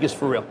 which I think is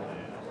for real.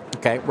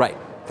 Okay, right.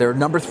 They're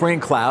number 3 in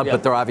cloud,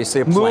 but they're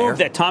obviously a player. Move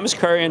that Thomas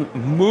Kurian,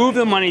 move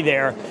the money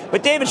there.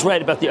 But David's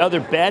right about the other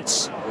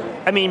bets.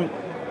 I mean,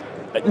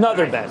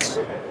 other bets.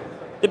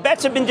 The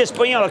bets have been just,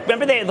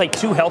 remember they had like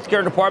 2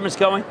 healthcare departments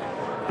going?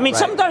 I mean,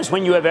 sometimes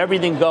when you have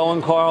everything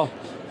going, Carl,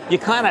 you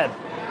kind of,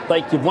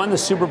 you've won the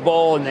Super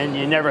Bowl and then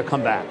you never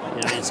come back.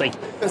 It's like,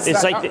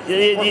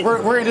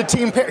 we're into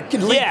team parity.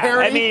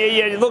 I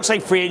mean, it looks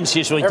like free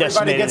agency is really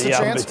Everybody decimated. Gets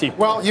a chance. Team.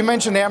 Well, you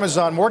mentioned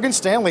Amazon. Morgan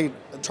Stanley,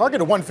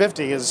 target of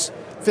 150 is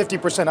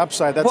 50%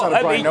 upside. That's out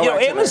of Brian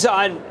Nowak.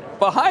 Amazon,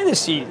 behind the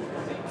scenes,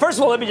 first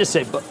of all, let me just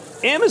say,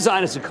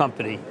 Amazon is a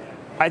company,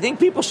 I think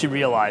people should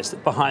realize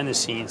that behind the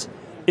scenes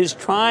is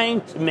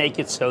trying to make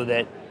it so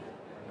that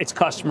it's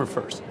customer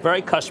first,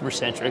 very customer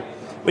centric,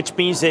 which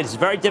means that it's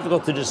very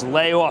difficult to just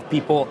lay off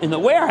people in the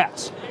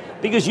warehouse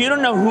because you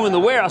don't know who in the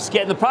warehouse is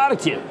getting the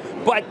product to you.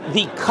 But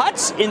the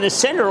cuts in the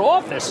center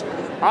office,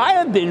 I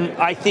have been,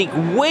 I think,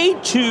 way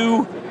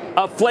too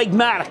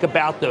phlegmatic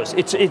about those.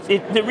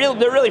 They're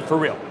really for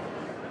real.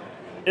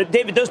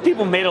 David, those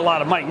people made a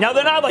lot of money. Now,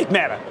 they're not like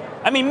Meta.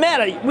 I mean,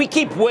 Meta, we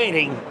keep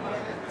waiting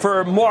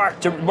for Mark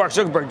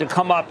Zuckerberg to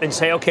come up and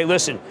say, okay,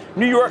 listen,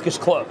 New York is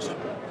closed.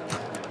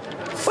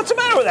 What's the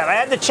matter with that? I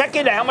had to check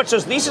into how much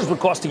those leases would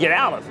cost to get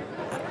out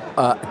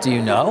of. Do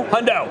you know?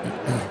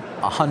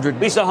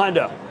 Hundo. Lisa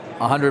Hundo.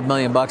 $100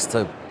 million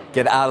to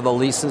get out of the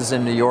leases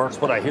in New York?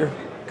 That's what I hear.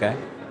 Okay.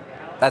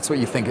 That's what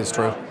you think is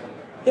true?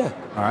 Yeah.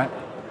 All right.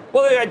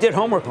 Well, I did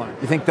homework on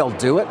it. You think they'll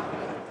do it?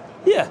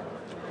 Yeah.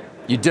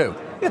 You do?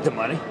 Get the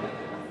money.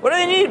 What do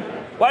they need?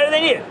 Why do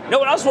they need it? No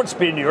one else wants to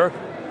be in New York.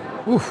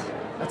 Oof,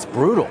 that's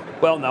brutal.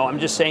 Well, no, I'm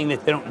just saying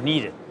that they don't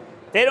need it.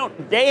 They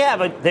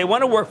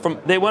want to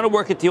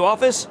work at the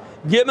office.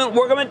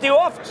 Work them at the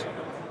office.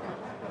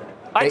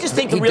 I just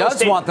think he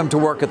does want them to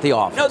work at the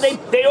office. No, they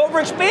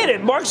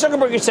overexpanded. Mark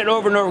Zuckerberg has said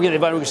over and over again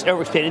they've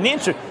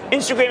overexpanded.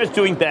 Instagram is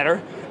doing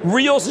better.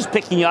 Reels is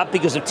picking up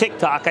because of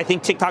TikTok. I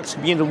think TikTok's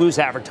beginning to lose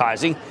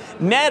advertising.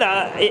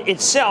 Meta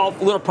itself,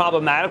 a little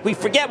problematic. We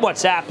forget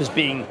WhatsApp is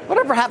being...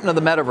 Whatever happened to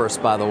the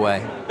metaverse, by the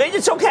way?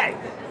 It's okay.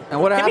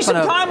 And what Give me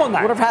some time on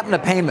that. Whatever happened to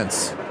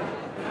payments? No,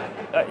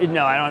 I don't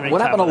have any What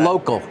time happened to on that.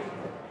 local?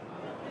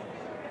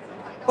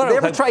 Have they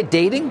ever tried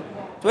dating?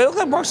 Do I look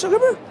like Mark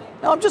Zuckerberg?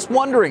 No, I'm just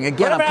wondering.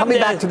 Again, I'm coming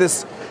back to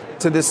this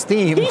to this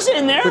theme He's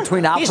in there.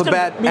 between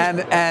Alphabet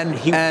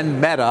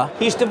and Meta.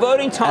 He's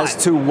devoting time as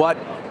to what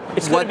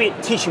it's going to be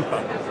a teaching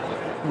point.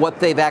 What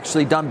they've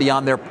actually done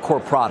beyond their core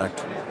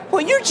product.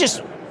 Well,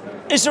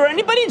 is there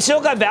anybody in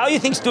Silicon Valley who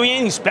thinks doing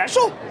anything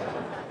special?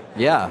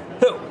 Yeah.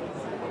 Who?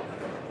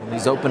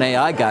 These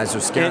OpenAI guys are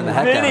scaring the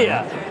heck out of me.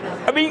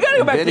 NVIDIA. I mean, you got to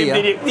go back to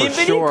NVIDIA. The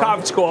NVIDIA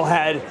conference call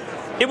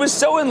it was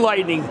so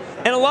enlightening.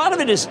 And a lot of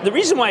it is, the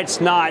reason why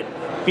it's not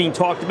being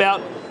talked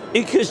about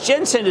is because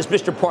Jensen is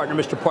Mr. Partner,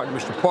 Mr. Partner,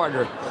 Mr.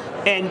 Partner.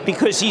 And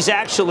because he's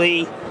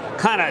actually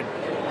kind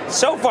of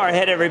so far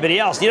ahead of everybody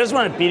else, he doesn't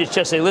want to beat his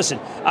chest and say, listen,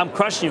 I'm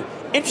crushing you.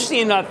 Interesting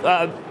enough,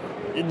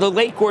 the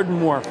late Gordon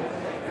Moore,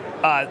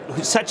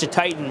 who's such a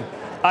titan,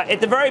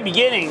 at the very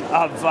beginning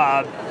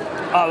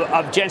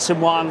of Jensen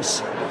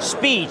Huang's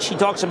speech, he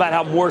talks about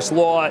how Moore's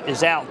Law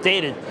is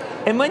outdated.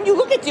 And when you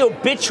look at the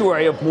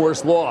obituary of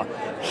Moore's Law,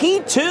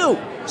 he too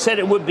said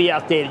it would be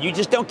outdated. You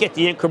just don't get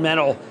the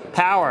incremental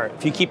power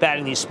if you keep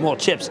adding these small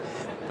chips.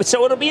 But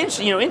so it'll be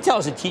interesting. You know, Intel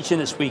is teaching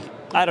this week.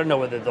 I don't know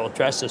whether they'll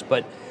address this,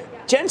 but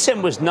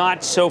Jensen was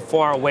not so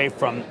far away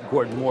from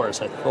Gordon Moore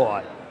as I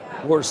thought.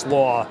 Moore's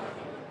Law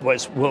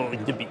was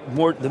willing to be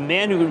more. The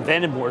man who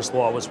invented Moore's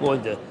Law was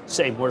willing to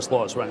say Moore's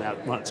Law has run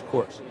its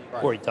course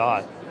before he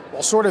died.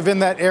 Well, sort of in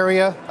that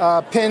area,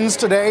 pins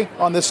today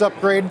on this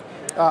upgrade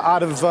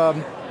out of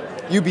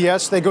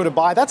UBS, they go to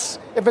buy. That's,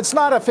 if it's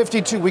not a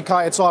 52-week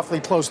high, it's awfully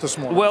close this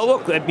morning. Well,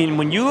 look, I mean,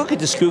 when you look at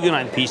this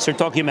Guggenheim piece, they're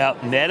talking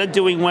about Meta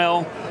doing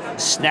well,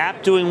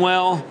 Snap doing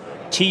well,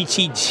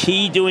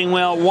 TTT doing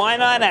well. Why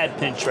not add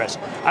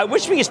Pinterest? I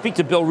wish we could speak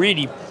to Bill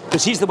Reedy,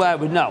 because he's the way I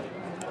would know.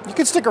 You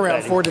can stick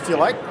around for it if you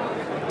like.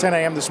 10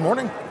 a.m. this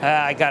morning.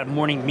 I got a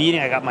morning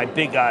meeting. I got my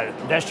big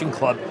investing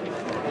club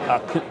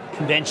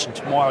convention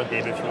tomorrow,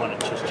 David, if you want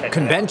to just check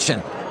Convention?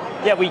 it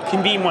out. Yeah, we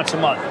convene once a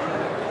month.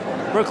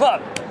 We're a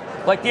club,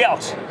 like the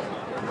Elks.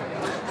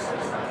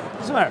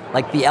 What's the matter?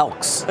 Like the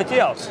Elks? Like the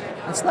Elks.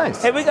 That's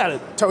nice. Hey, we got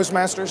it.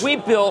 Toastmasters? We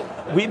built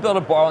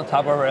a bar on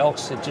top of our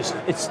Elks.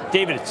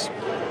 David,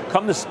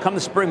 come this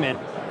spring, man.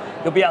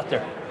 You'll be out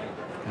there.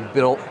 You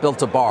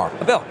built a bar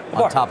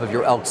on top of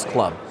your Elks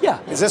Club. Yeah.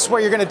 Is this where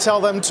you're going to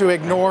tell them to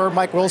ignore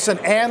Mike Wilson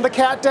and the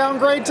cat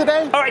downgrade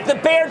today? All right, the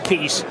Baird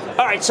piece.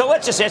 All right, so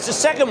let's just say it's the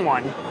second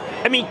one.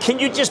 I mean, can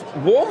you just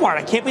Walmart?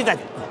 I can't believe that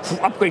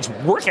upgrade's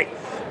working.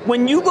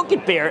 When you look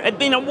at Baird, I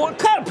mean,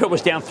 Caterpillar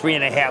was down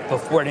 3.5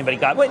 before anybody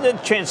got. Well,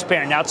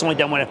 transparent. Now it's only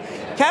down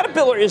 1.5.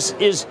 Caterpillar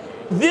is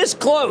this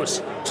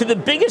close to the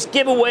biggest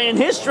giveaway in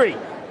history.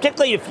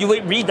 Particularly if you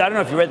read. I don't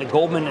know if you read the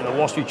Goldman and the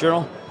Wall Street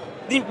Journal.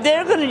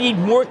 They're going to need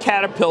more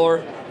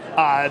Caterpillar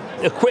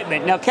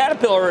equipment. Now,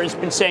 Caterpillar has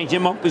been saying,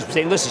 Jim Oakley's been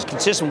saying, listen, it's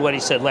consistent with what he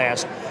said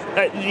last.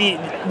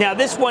 Now,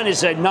 this one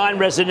is a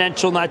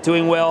non-residential not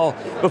doing well.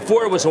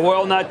 Before it was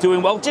oil not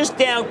doing well. Just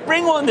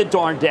bring on the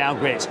darn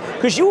downgrades.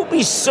 Because you will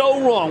be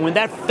so wrong when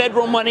that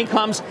federal money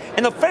comes.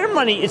 And the federal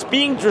money is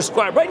being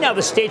described. Right now,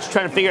 the state's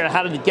trying to figure out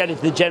how to get it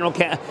to the general,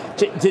 to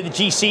the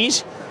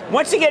GCs.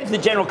 Once they get it to the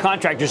general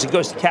contractors, it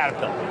goes to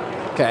Caterpillar.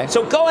 Okay.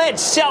 So go ahead,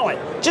 sell it.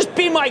 Just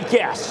be my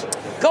guest.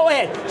 Go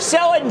ahead,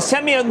 sell it and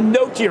send me a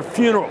note to your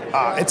funeral.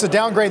 It's a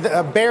downgrade.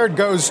 Baird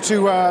goes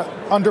to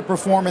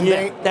underperform, and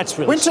they that's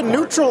really went smart. to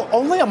neutral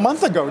only a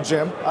month ago,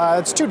 Jim.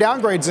 It's 2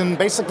 downgrades in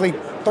basically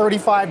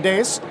 35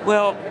 days.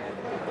 Well,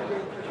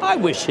 I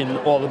wish him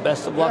all the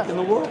best of luck in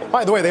the world.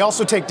 By the way, they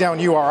also take down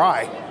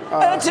URI.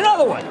 That's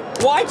another one.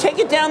 Why take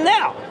it down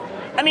now?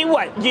 I mean,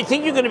 what? Do you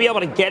think you're going to be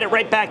able to get it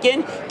right back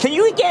in? Can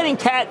you get in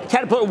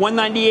Caterpillar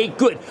 198?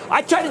 Good.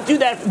 I tried to do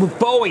that with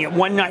Boeing at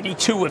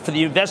 192 for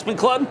the investment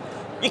club.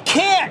 You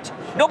can't.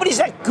 Nobody's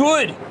that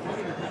good.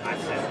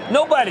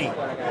 Nobody.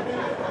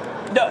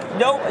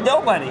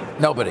 Nobody.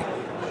 Nobody.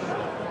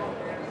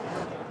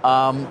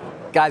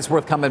 Guys,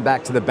 worth coming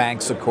back to the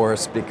banks, of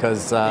course,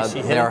 because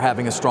they are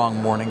having a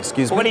strong morning.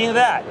 Excuse me. What do you think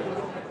of that?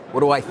 What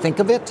do I think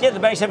of it? Yeah, the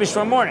banks have a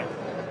strong morning.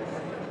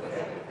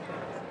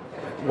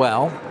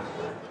 Well,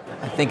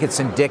 I think it's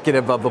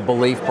indicative of a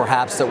belief,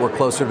 perhaps, that we're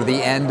closer to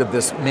the end of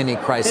this mini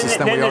crisis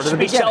than we are to the beginning. Then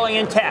they should be selling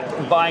in tech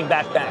and buying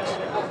back banks,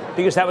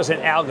 because that was an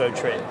algo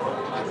trade.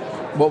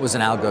 What was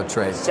an algo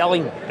trade?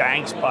 Selling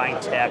banks, buying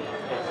tech,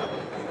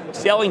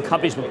 selling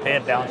companies with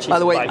bad balance sheets. By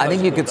the way, I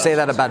think you could say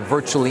that about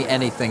virtually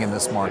anything in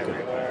this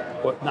market.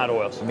 Not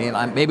oils. I mean,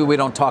 maybe we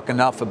don't talk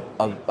enough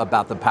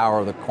about the power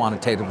of the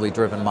quantitatively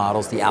driven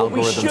models, the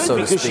algorithms, so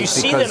to speak, because you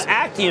see them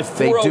acting at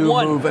 401. They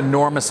do move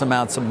enormous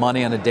amounts of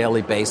money on a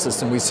daily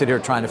basis, and we sit here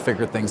trying to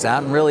figure things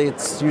out, and really,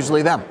 it's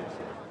usually them.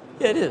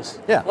 Yeah, it is.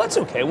 Yeah. Well, that's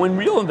okay. When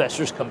real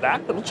investors come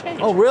back, it'll change.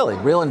 Oh, really?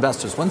 Real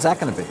investors? When's that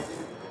going to be?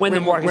 When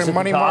the markets when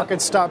money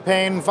markets stop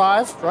paying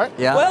 5, right?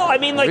 Yeah. Well, I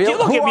mean, like, who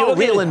are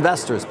real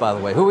investors, by the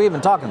way? Who are we even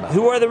talking about?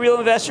 Who are the real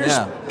investors?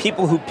 Yeah.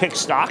 People who pick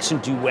stocks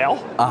and do well.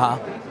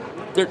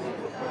 They're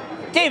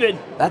David,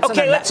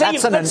 let's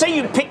say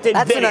you picked NVIDIA.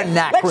 That's an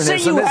anachronism,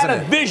 let's say you had a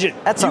isn't it? vision.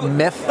 That's a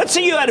myth. Let's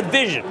say you had a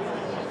vision.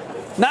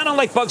 Not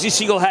unlike Bugsy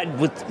Siegel had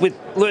with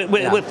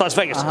Las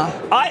Vegas.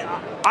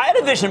 I had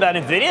a vision about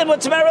NVIDIA.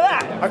 What's the matter with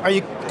that? Are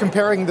you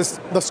comparing the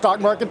stock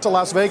market to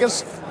Las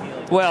Vegas?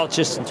 Well,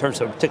 just in terms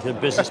of a particular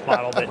business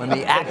model. That when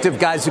the active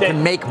guys who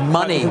can make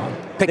money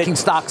picking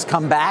stocks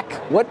come back?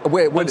 What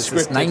is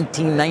this,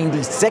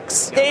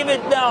 1996?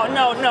 David, no.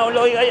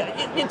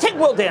 You take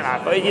Will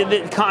Danoff,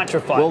 the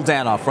Contra Fund. Will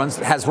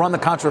Danoff has run the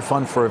Contra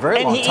Fund for a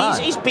very long time.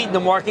 And he's beaten the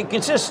market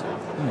consistently.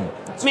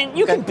 I mean,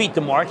 you can beat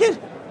the market.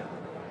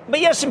 But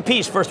the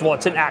S&P's, first of all,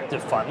 it's an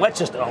active fund. Let's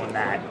just own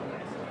that.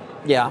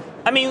 Yeah.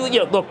 I mean,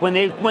 look, when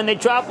they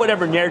drop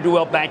whatever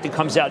ne'er-do-well bank that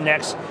comes out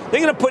next, they're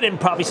going to put in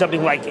probably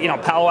something like,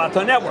 Palo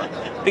Alto Network,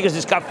 because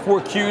it's got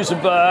 4 Qs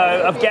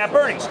of GAAP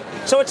earnings.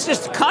 So it's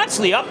just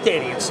constantly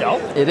updating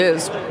itself. It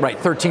is. Right.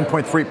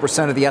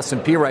 13.3% of the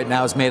S&P right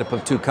now is made up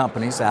of 2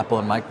 companies, Apple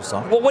and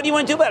Microsoft. Well, what do you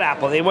want to do about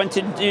Apple? They went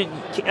to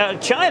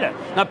China.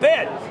 Not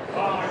bad.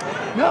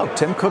 No,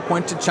 Tim Cook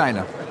went to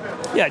China.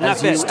 Yeah,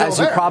 not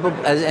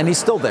bad. And he's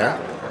still there.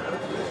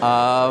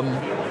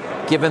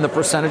 Given the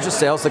percentage of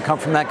sales that come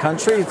from that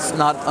country, it's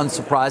not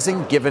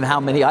unsurprising. Given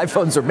how many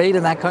iPhones are made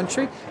in that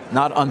country,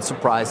 not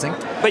unsurprising.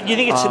 But you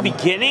think it's the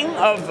beginning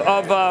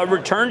of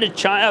return to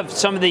China of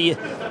some of the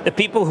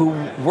people who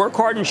work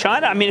hard in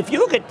China? I mean, if you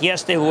look at the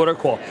Estee Lauder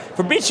call,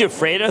 Fabrizio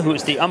Freda,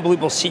 who's the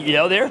unbelievable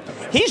CEO there,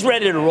 he's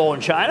ready to roll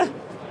in China.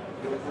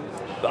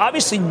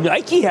 Obviously,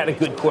 Nike had a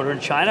good quarter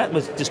in China,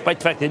 despite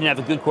the fact they didn't have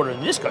a good quarter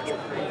in this country.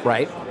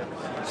 Right.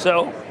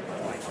 So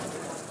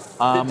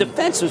the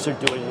defenses are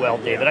doing well,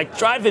 David. It's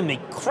driving me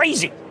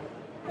crazy.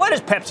 What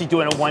is Pepsi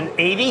doing at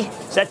 180?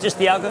 Is that just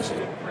the algos?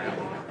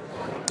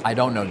 I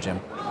don't know, Jim.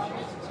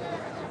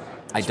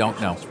 I don't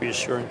know. It's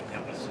reassuring.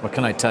 What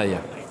can I tell you?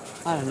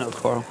 I don't know,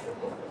 Carl.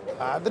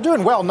 They're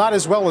doing well, not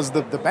as well as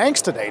the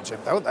banks today, Jim.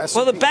 Well,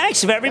 the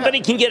banks, if everybody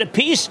can get a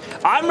piece,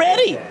 I'm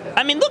ready.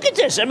 I mean, look at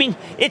this. I mean,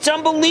 it's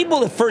unbelievable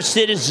that First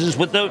Citizens,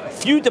 with the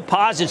few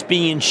deposits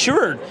being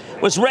insured,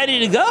 was ready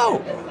to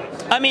go.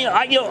 I mean,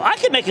 I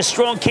could make a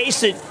strong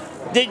case that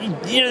the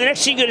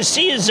next thing you're going to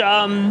see is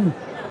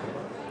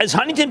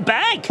Huntington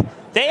Bank.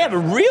 They have a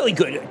really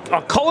good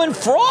Cullen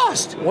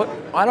Frost. What?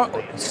 I don't.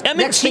 M&T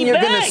next thing you're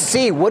Bank. going to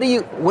see.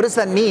 What does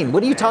that mean?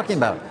 What are you talking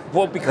about?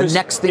 Well, because the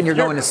next thing you're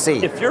going to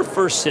see. If you're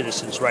First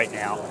Citizens right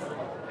now,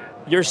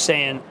 you're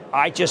saying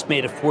I just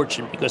made a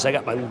fortune because I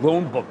got my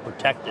loan book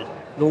protected.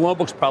 The loan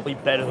book's probably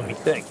better than we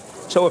think.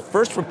 So if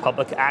First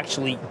Republic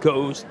actually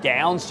goes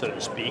down, so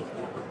to speak,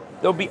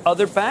 there'll be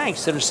other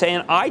banks that are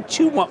saying I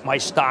too want my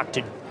stock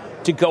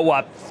to go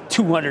up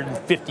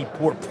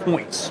 254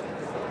 points.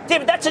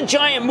 David, that's a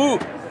giant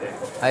move.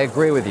 I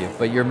agree with you,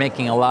 but you're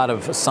making a lot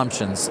of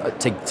assumptions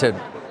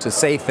to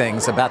say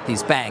things about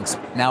these banks.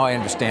 Now I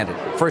understand it.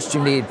 First,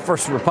 you need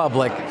First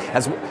Republic.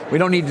 As we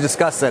don't need to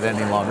discuss that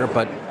any longer,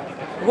 but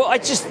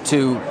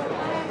to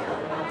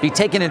be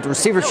taken into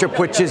receivership,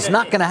 which is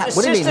not going to happen.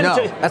 What do you mean? No,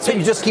 that's what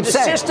you just keep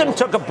saying. The system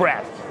took a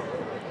breath.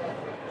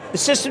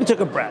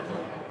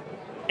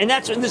 And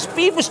this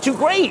fee was too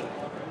great.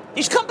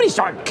 These guys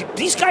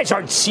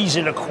aren't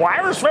seasoned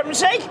acquirers, for heaven's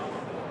sake.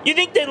 You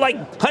think that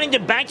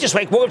Huntington Bank just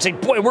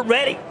boy, we're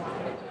ready.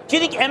 Do you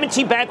think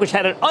M&T Bank, which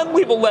had an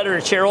unbelievable letter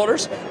to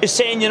shareholders, is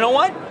saying, you know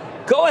what?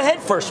 Go ahead,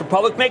 First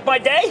Republic, make my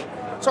day?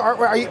 So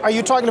are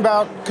you talking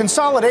about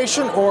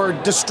consolidation or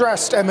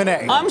distressed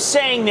M&A? I'm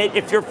saying that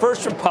if you're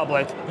First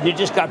Republic, you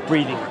just got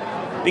breathing.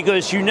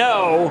 Because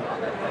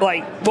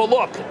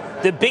look,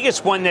 the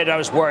biggest one that I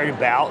was worried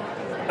about,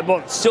 the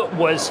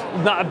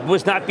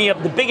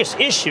biggest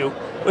issue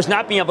was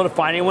not being able to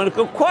find anyone who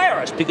could acquire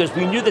us, because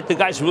we knew that the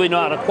guys who really know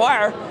how to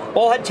acquire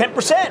all had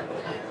 10%.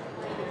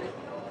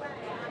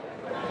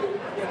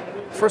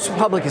 First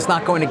Republic is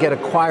not going to get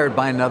acquired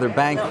by another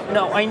bank.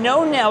 No, I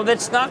know now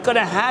that's not going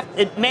to happen.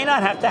 It may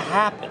not have to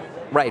happen.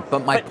 Right,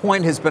 but my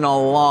point has been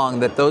all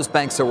along that those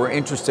banks that were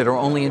interested are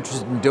only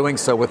interested in doing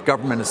so with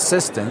government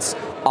assistance,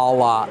 a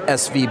la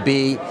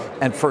SVB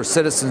and First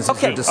Citizens,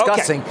 as you're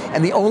discussing. Okay.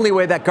 And the only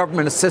way that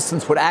government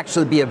assistance would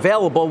actually be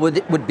available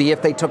would be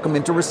if they took them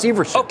into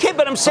receivership. Okay,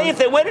 but I'm saying if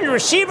they went into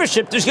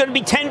receivership, there's going to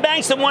be 10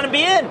 banks that want to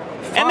be in.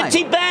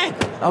 M&T Bank.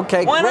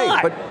 Okay, why great.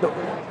 Not? But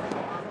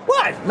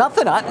what? None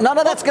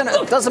of that's going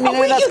to, doesn't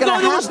mean that's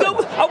going to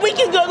happen. A week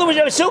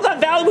ago, Silicon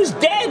Valley was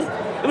dead.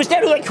 It was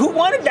dead. Who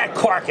wanted that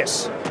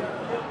carcass?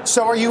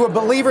 So are you a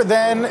believer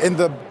then in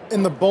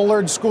the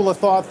Bullard school of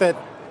thought that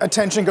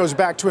attention goes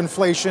back to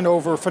inflation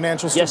over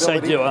financial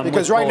stability? Yes, I do.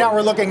 Because right now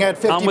we're looking at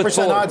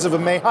 50% odds of a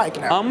May hike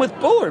now. I'm with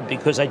Bullard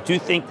because I do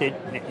think that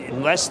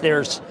unless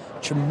there's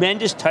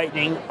tremendous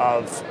tightening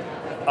of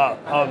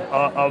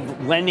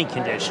lending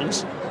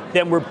conditions,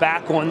 then we're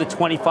back on the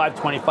 25.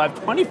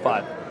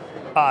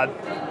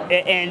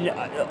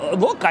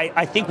 Look,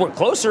 I think we're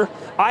closer.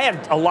 I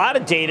have a lot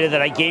of data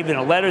that I gave in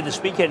a letter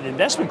this weekend at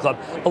Investment Club,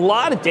 a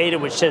lot of data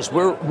which says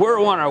we're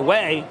on our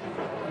way,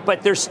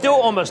 but there's still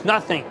almost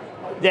nothing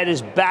that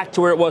is back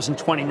to where it was in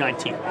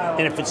 2019.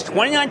 And if it's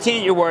 2019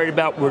 that you're worried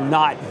about, we're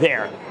not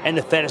there, and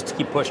the Fed has to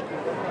keep pushing.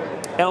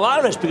 And a lot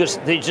of it's because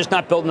they're just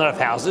not building enough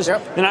houses.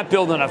 Yep. They're not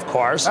building enough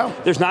cars. No.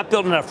 There's not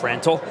building enough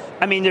rental.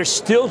 I mean, there's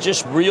still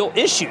just real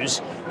issues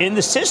in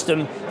the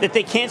system that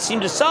they can't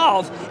seem to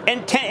solve.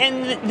 And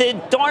the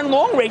darn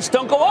long rates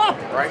don't go up.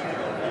 Right.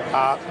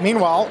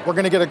 Meanwhile, we're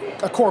going to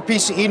get a core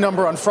PCE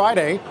number on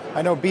Friday.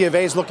 I know B of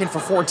A is looking for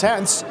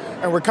 0.4,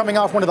 and we're coming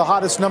off one of the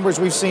hottest numbers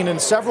we've seen in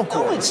several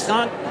quarters. No, it's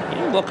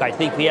not. Look, I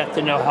think we have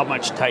to know how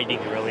much tightening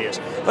it really is.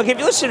 Look, if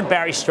you listen to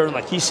Barry Stern,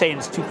 like he's saying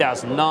it's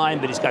 2009,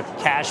 but he's got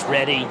the cash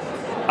ready.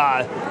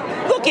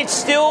 Look, it's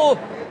still,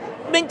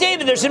 I mean,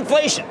 David, there's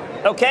inflation,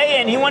 okay?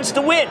 And he wants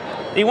to win.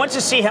 He wants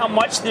to see how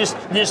much this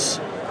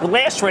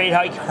last rate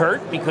hike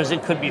hurt, because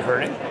it could be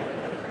hurting.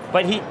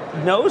 But he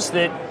knows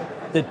that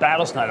the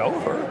battle's not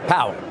over.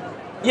 Powell.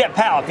 Yeah,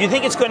 Powell. If you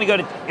think it's going to go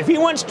to, if he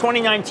wins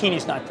 2019,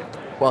 he's not there.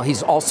 Well,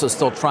 he's also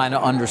still trying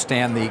to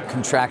understand the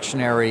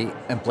contractionary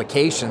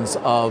implications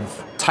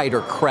of tighter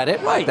credit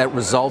that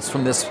results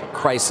from this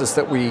crisis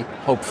that we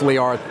hopefully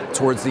are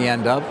towards the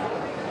end of,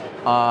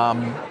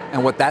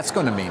 and what that's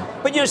going to mean.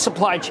 But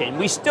supply chain,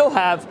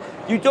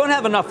 you don't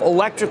have enough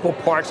electrical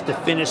parts to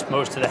finish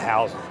most of the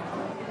houses.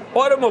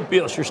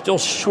 Automobiles, you're still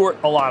short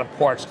a lot of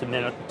parts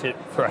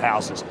for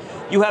houses.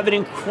 You have an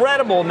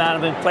incredible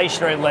amount of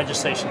inflationary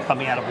legislation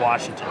coming out of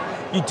Washington.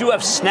 You do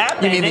have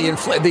SNAP ending.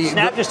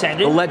 SNAP just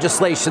ended. The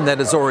legislation that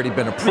has already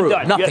been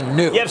approved. Nothing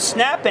new. You have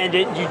SNAP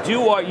ended.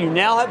 You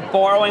now have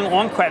borrowing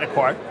on credit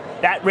card.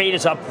 That rate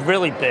is up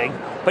really big.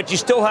 But you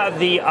still have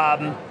the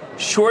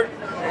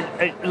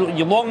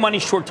your long money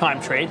short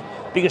time trade,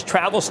 because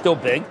travel's still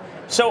big.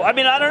 So, I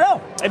mean, I don't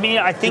know. I mean,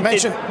 I think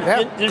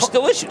there's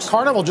still issues.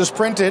 Carnival just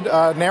printed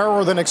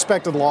narrower than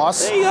expected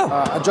loss. There you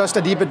go.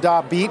 Adjusted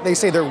EBITDA beat. They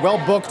say they're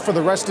well booked for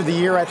the rest of the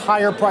year at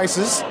higher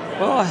prices.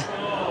 Well,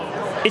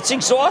 it's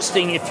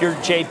exhausting if you're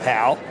Jay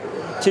Powell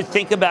to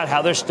think about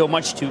how there's still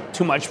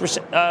too much. There's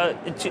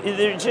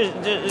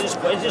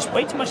just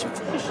way too much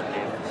inflation.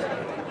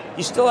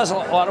 He still has a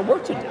lot of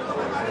work to do.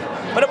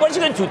 But what's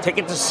he going to do? Take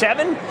it to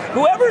 7?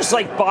 Whoever's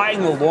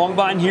buying the long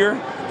bond here,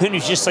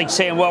 who's just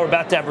saying, well, we're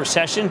about to have a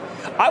recession.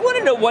 I want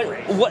to know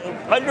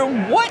under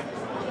what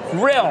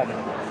realm,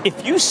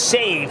 if you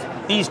save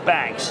these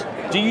banks,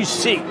 do you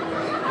see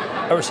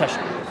a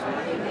recession?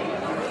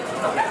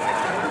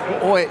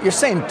 Boy, you're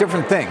saying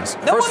different things.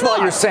 No, First of all,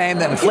 you're saying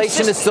that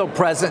inflation is still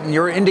present, and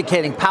you're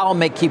indicating Powell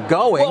may keep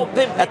going. Well,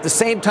 at the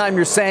same time,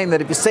 you're saying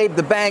that if you save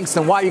the banks,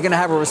 then why are you going to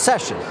have a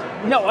recession?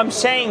 No, I'm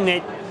saying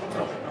that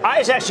I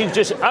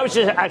was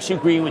just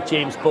agreeing with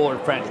James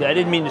Bullard, frankly. I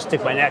didn't mean to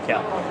stick my neck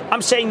out.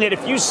 I'm saying that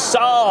if you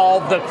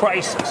solve the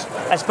crisis,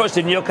 as opposed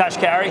to Neel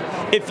Kashkari,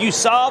 if you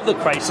solve the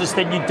crisis,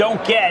 then you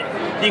don't get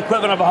the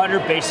equivalent of a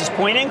 100 basis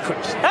point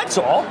increase. That's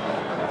all.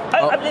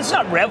 I mean, it's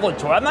not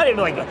revelatory. I'm not even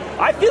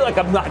I feel like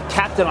I'm not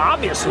Captain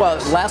Obvious. Well,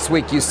 last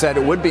week you said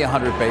it would be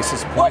 100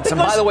 basis points. And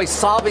by the way,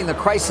 solving the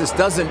crisis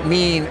doesn't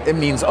mean, it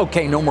means,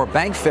 okay, no more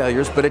bank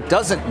failures, but it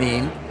doesn't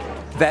mean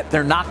that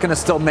they're not going to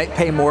still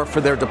pay more for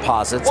their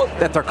deposits,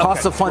 that their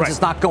cost of funds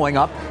is not going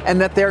up,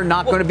 and that they're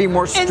not going to be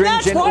more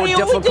stringent or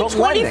difficult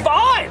lending.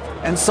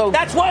 And so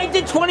that's why he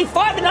did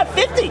 25 and not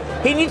 50.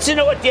 He needs to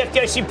know what the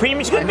FDIC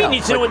premium is going to be. He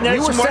needs to know what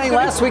you were saying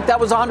last week that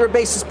was 100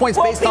 basis points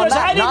based on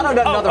that, not on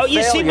another failure.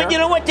 You see, but you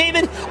know what,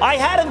 David? I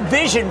had a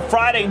vision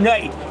Friday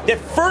night that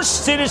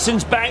First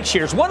Citizens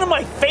Bancshares, one of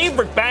my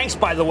favorite banks,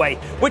 by the way,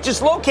 which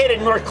is located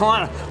in North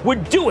Carolina,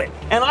 would do it.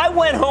 And I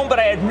went home, but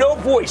I had no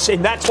voice,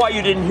 and that's why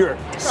you didn't hear it.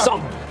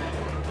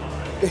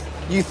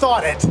 You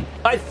thought it.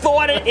 I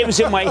thought it. It was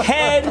in my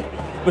head.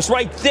 It was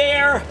right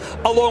there,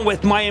 along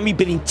with Miami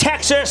beating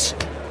Texas.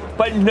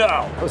 But no.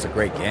 That was a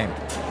great game.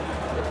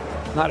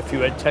 Not if you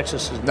had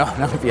Texas. No,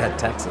 not if you had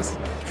Texas.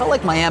 I felt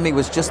like Miami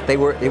was just,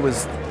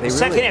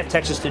 second half,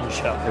 Texas didn't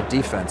show. Their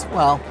defense.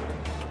 Well,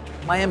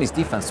 Miami's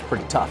defense is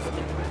pretty tough.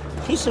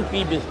 He's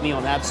agreed with me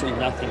on absolutely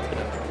nothing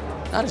today.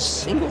 Not a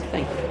single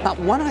thing. Not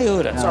one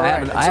iota. No,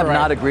 I have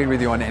not agreed with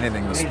you on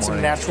anything this morning.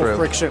 Some natural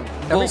friction.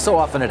 Every so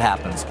often it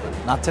happens,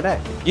 but not today.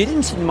 You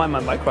didn't seem to mind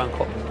my Micron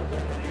call.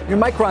 Your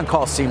Micron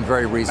call seemed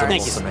very reasonable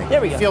to me.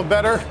 There we go. Feel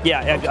better?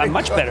 Yeah, I'm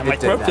much better. My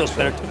throat feels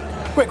better too.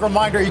 Quick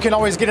reminder, you can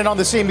always get in on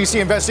the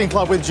CNBC Investing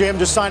Club with Jim.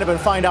 Just sign up and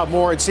find out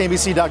more at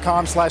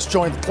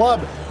cnbc.com/join the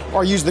club,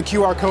 or use the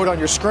QR code on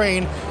your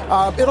screen.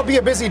 It'll be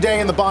a busy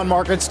day in the bond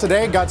markets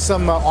today. Got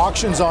some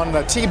auctions on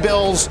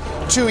T-bills,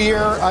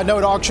 2-year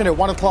note auction at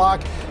 1 o'clock.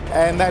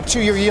 And that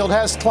 2-year yield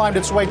has climbed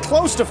its way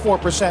close to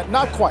 4%.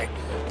 Not quite.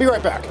 Be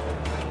right back.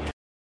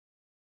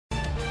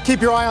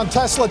 Keep your eye on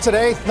Tesla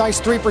today. Nice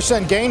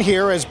 3% gain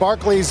here as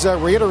Barclays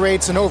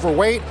reiterates an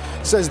overweight.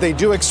 Says they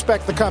do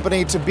expect the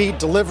company to beat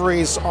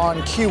deliveries on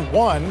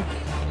Q1.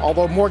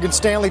 Although Morgan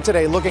Stanley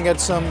today looking at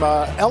some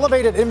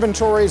elevated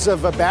inventories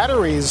of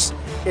batteries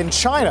in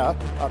China.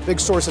 A big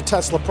source of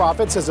Tesla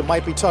profits, as it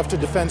might be tough to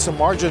defend some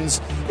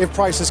margins if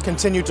prices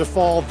continue to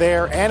fall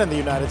there and in the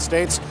United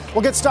States.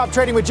 We'll get Stop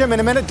Trading with Jim in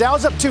a minute.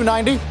 Dow's up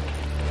 290.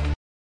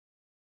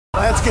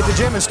 Let's get to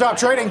Jim and Stop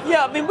Trading.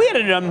 Yeah, I mean, we had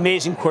an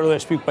amazing quarter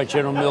last week by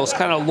General Mills,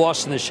 kind of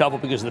lost in the shuffle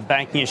because of the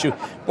banking issue.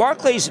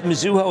 Barclays,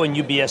 Mizuho, and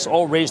UBS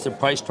all raised their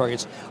price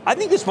targets. I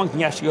think this one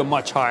can actually go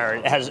much higher.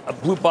 It has a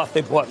Blue Buff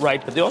they bought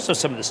right, but they also have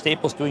some of the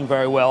staples doing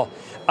very well.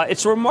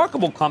 It's a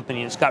remarkable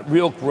company. It's got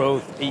real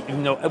growth,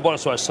 even though it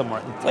also has some more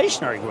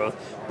inflationary growth.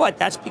 But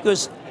that's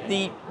because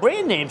the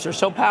brand names are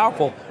so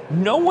powerful.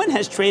 No one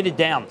has traded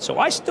down. So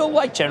I still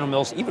like General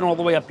Mills, even all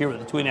the way up here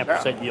with a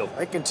 2.5% yield.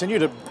 They continue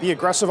to be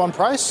aggressive on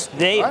price.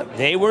 They got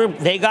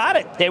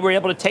it. They were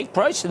able to take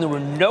price, and there were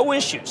no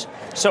issues.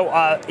 So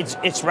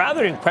it's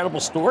rather an incredible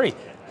story.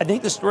 I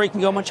think the story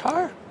can go much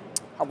higher.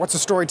 What's the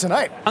story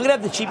tonight? I'm going to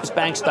have the cheapest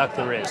bank stock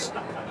there is.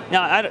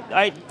 Now,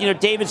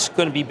 David's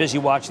going to be busy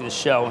watching the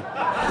show.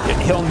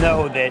 He'll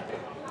know that.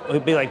 He'll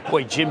be like,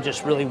 boy, Jim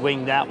just really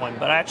winged that one.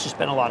 But I actually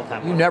spent a lot of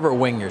time. You never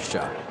wing your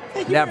show.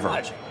 Thank you never. very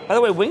much. By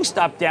the way,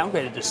 Wingstop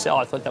downgraded to sell.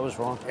 I thought that was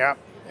wrong. Yeah.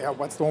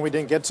 What's the one we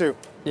didn't get to?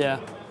 Yeah.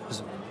 It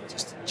was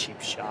just a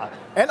cheap shot.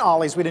 And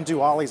Ollie's. We didn't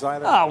do Ollie's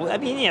either. Oh, I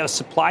mean,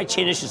 supply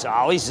chain issues.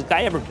 Ollie's. Has the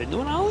guy ever been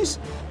to an Ollie's?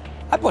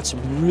 I bought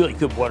some really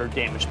good water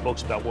damage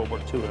books about World War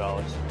II at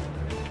Ollie's.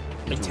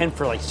 Like 10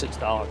 for like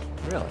 $6.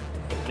 Really?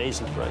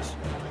 Amazing price.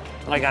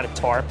 And I got a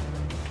tarp.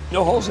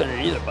 No holes in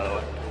it either, by the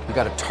way. You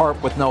got a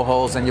tarp with no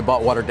holes, and you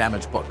bought water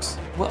damage books.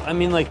 Well, I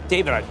mean, like,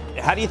 David,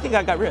 how do you think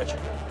I got rich?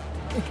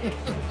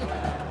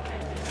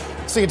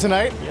 See you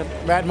tonight.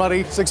 Yep. Mad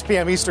Money, 6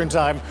 p.m. Eastern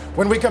Time.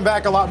 When we come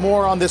back, a lot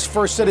more on this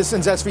First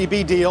Citizens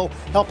SVB deal,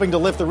 helping to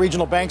lift the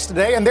regional banks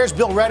today. And there's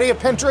Bill Reddy of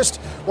Pinterest.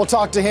 We'll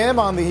talk to him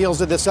on the heels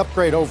of this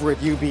upgrade over at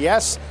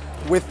UBS.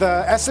 With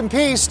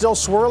S&P still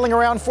swirling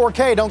around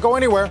 4K. Don't go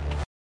anywhere.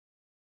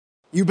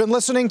 You've been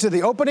listening to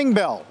The Opening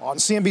Bell on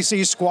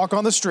CNBC's Squawk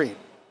on the Street.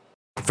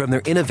 From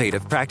their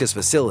innovative practice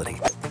facility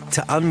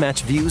to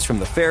unmatched views from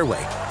the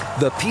fairway,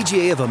 the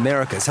PGA of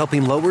America is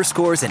helping lower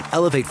scores and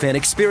elevate fan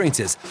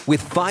experiences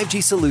with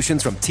 5G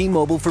solutions from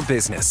T-Mobile for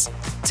Business.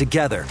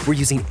 Together, we're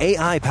using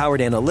AI-powered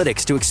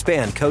analytics to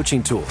expand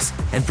coaching tools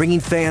and bringing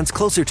fans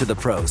closer to the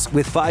pros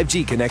with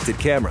 5G connected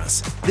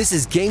cameras. This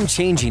is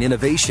game-changing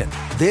innovation.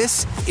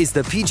 This is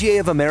the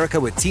PGA of America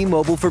with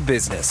T-Mobile for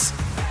Business.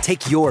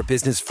 Take your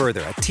business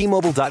further at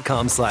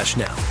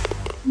T-Mobile.com/now.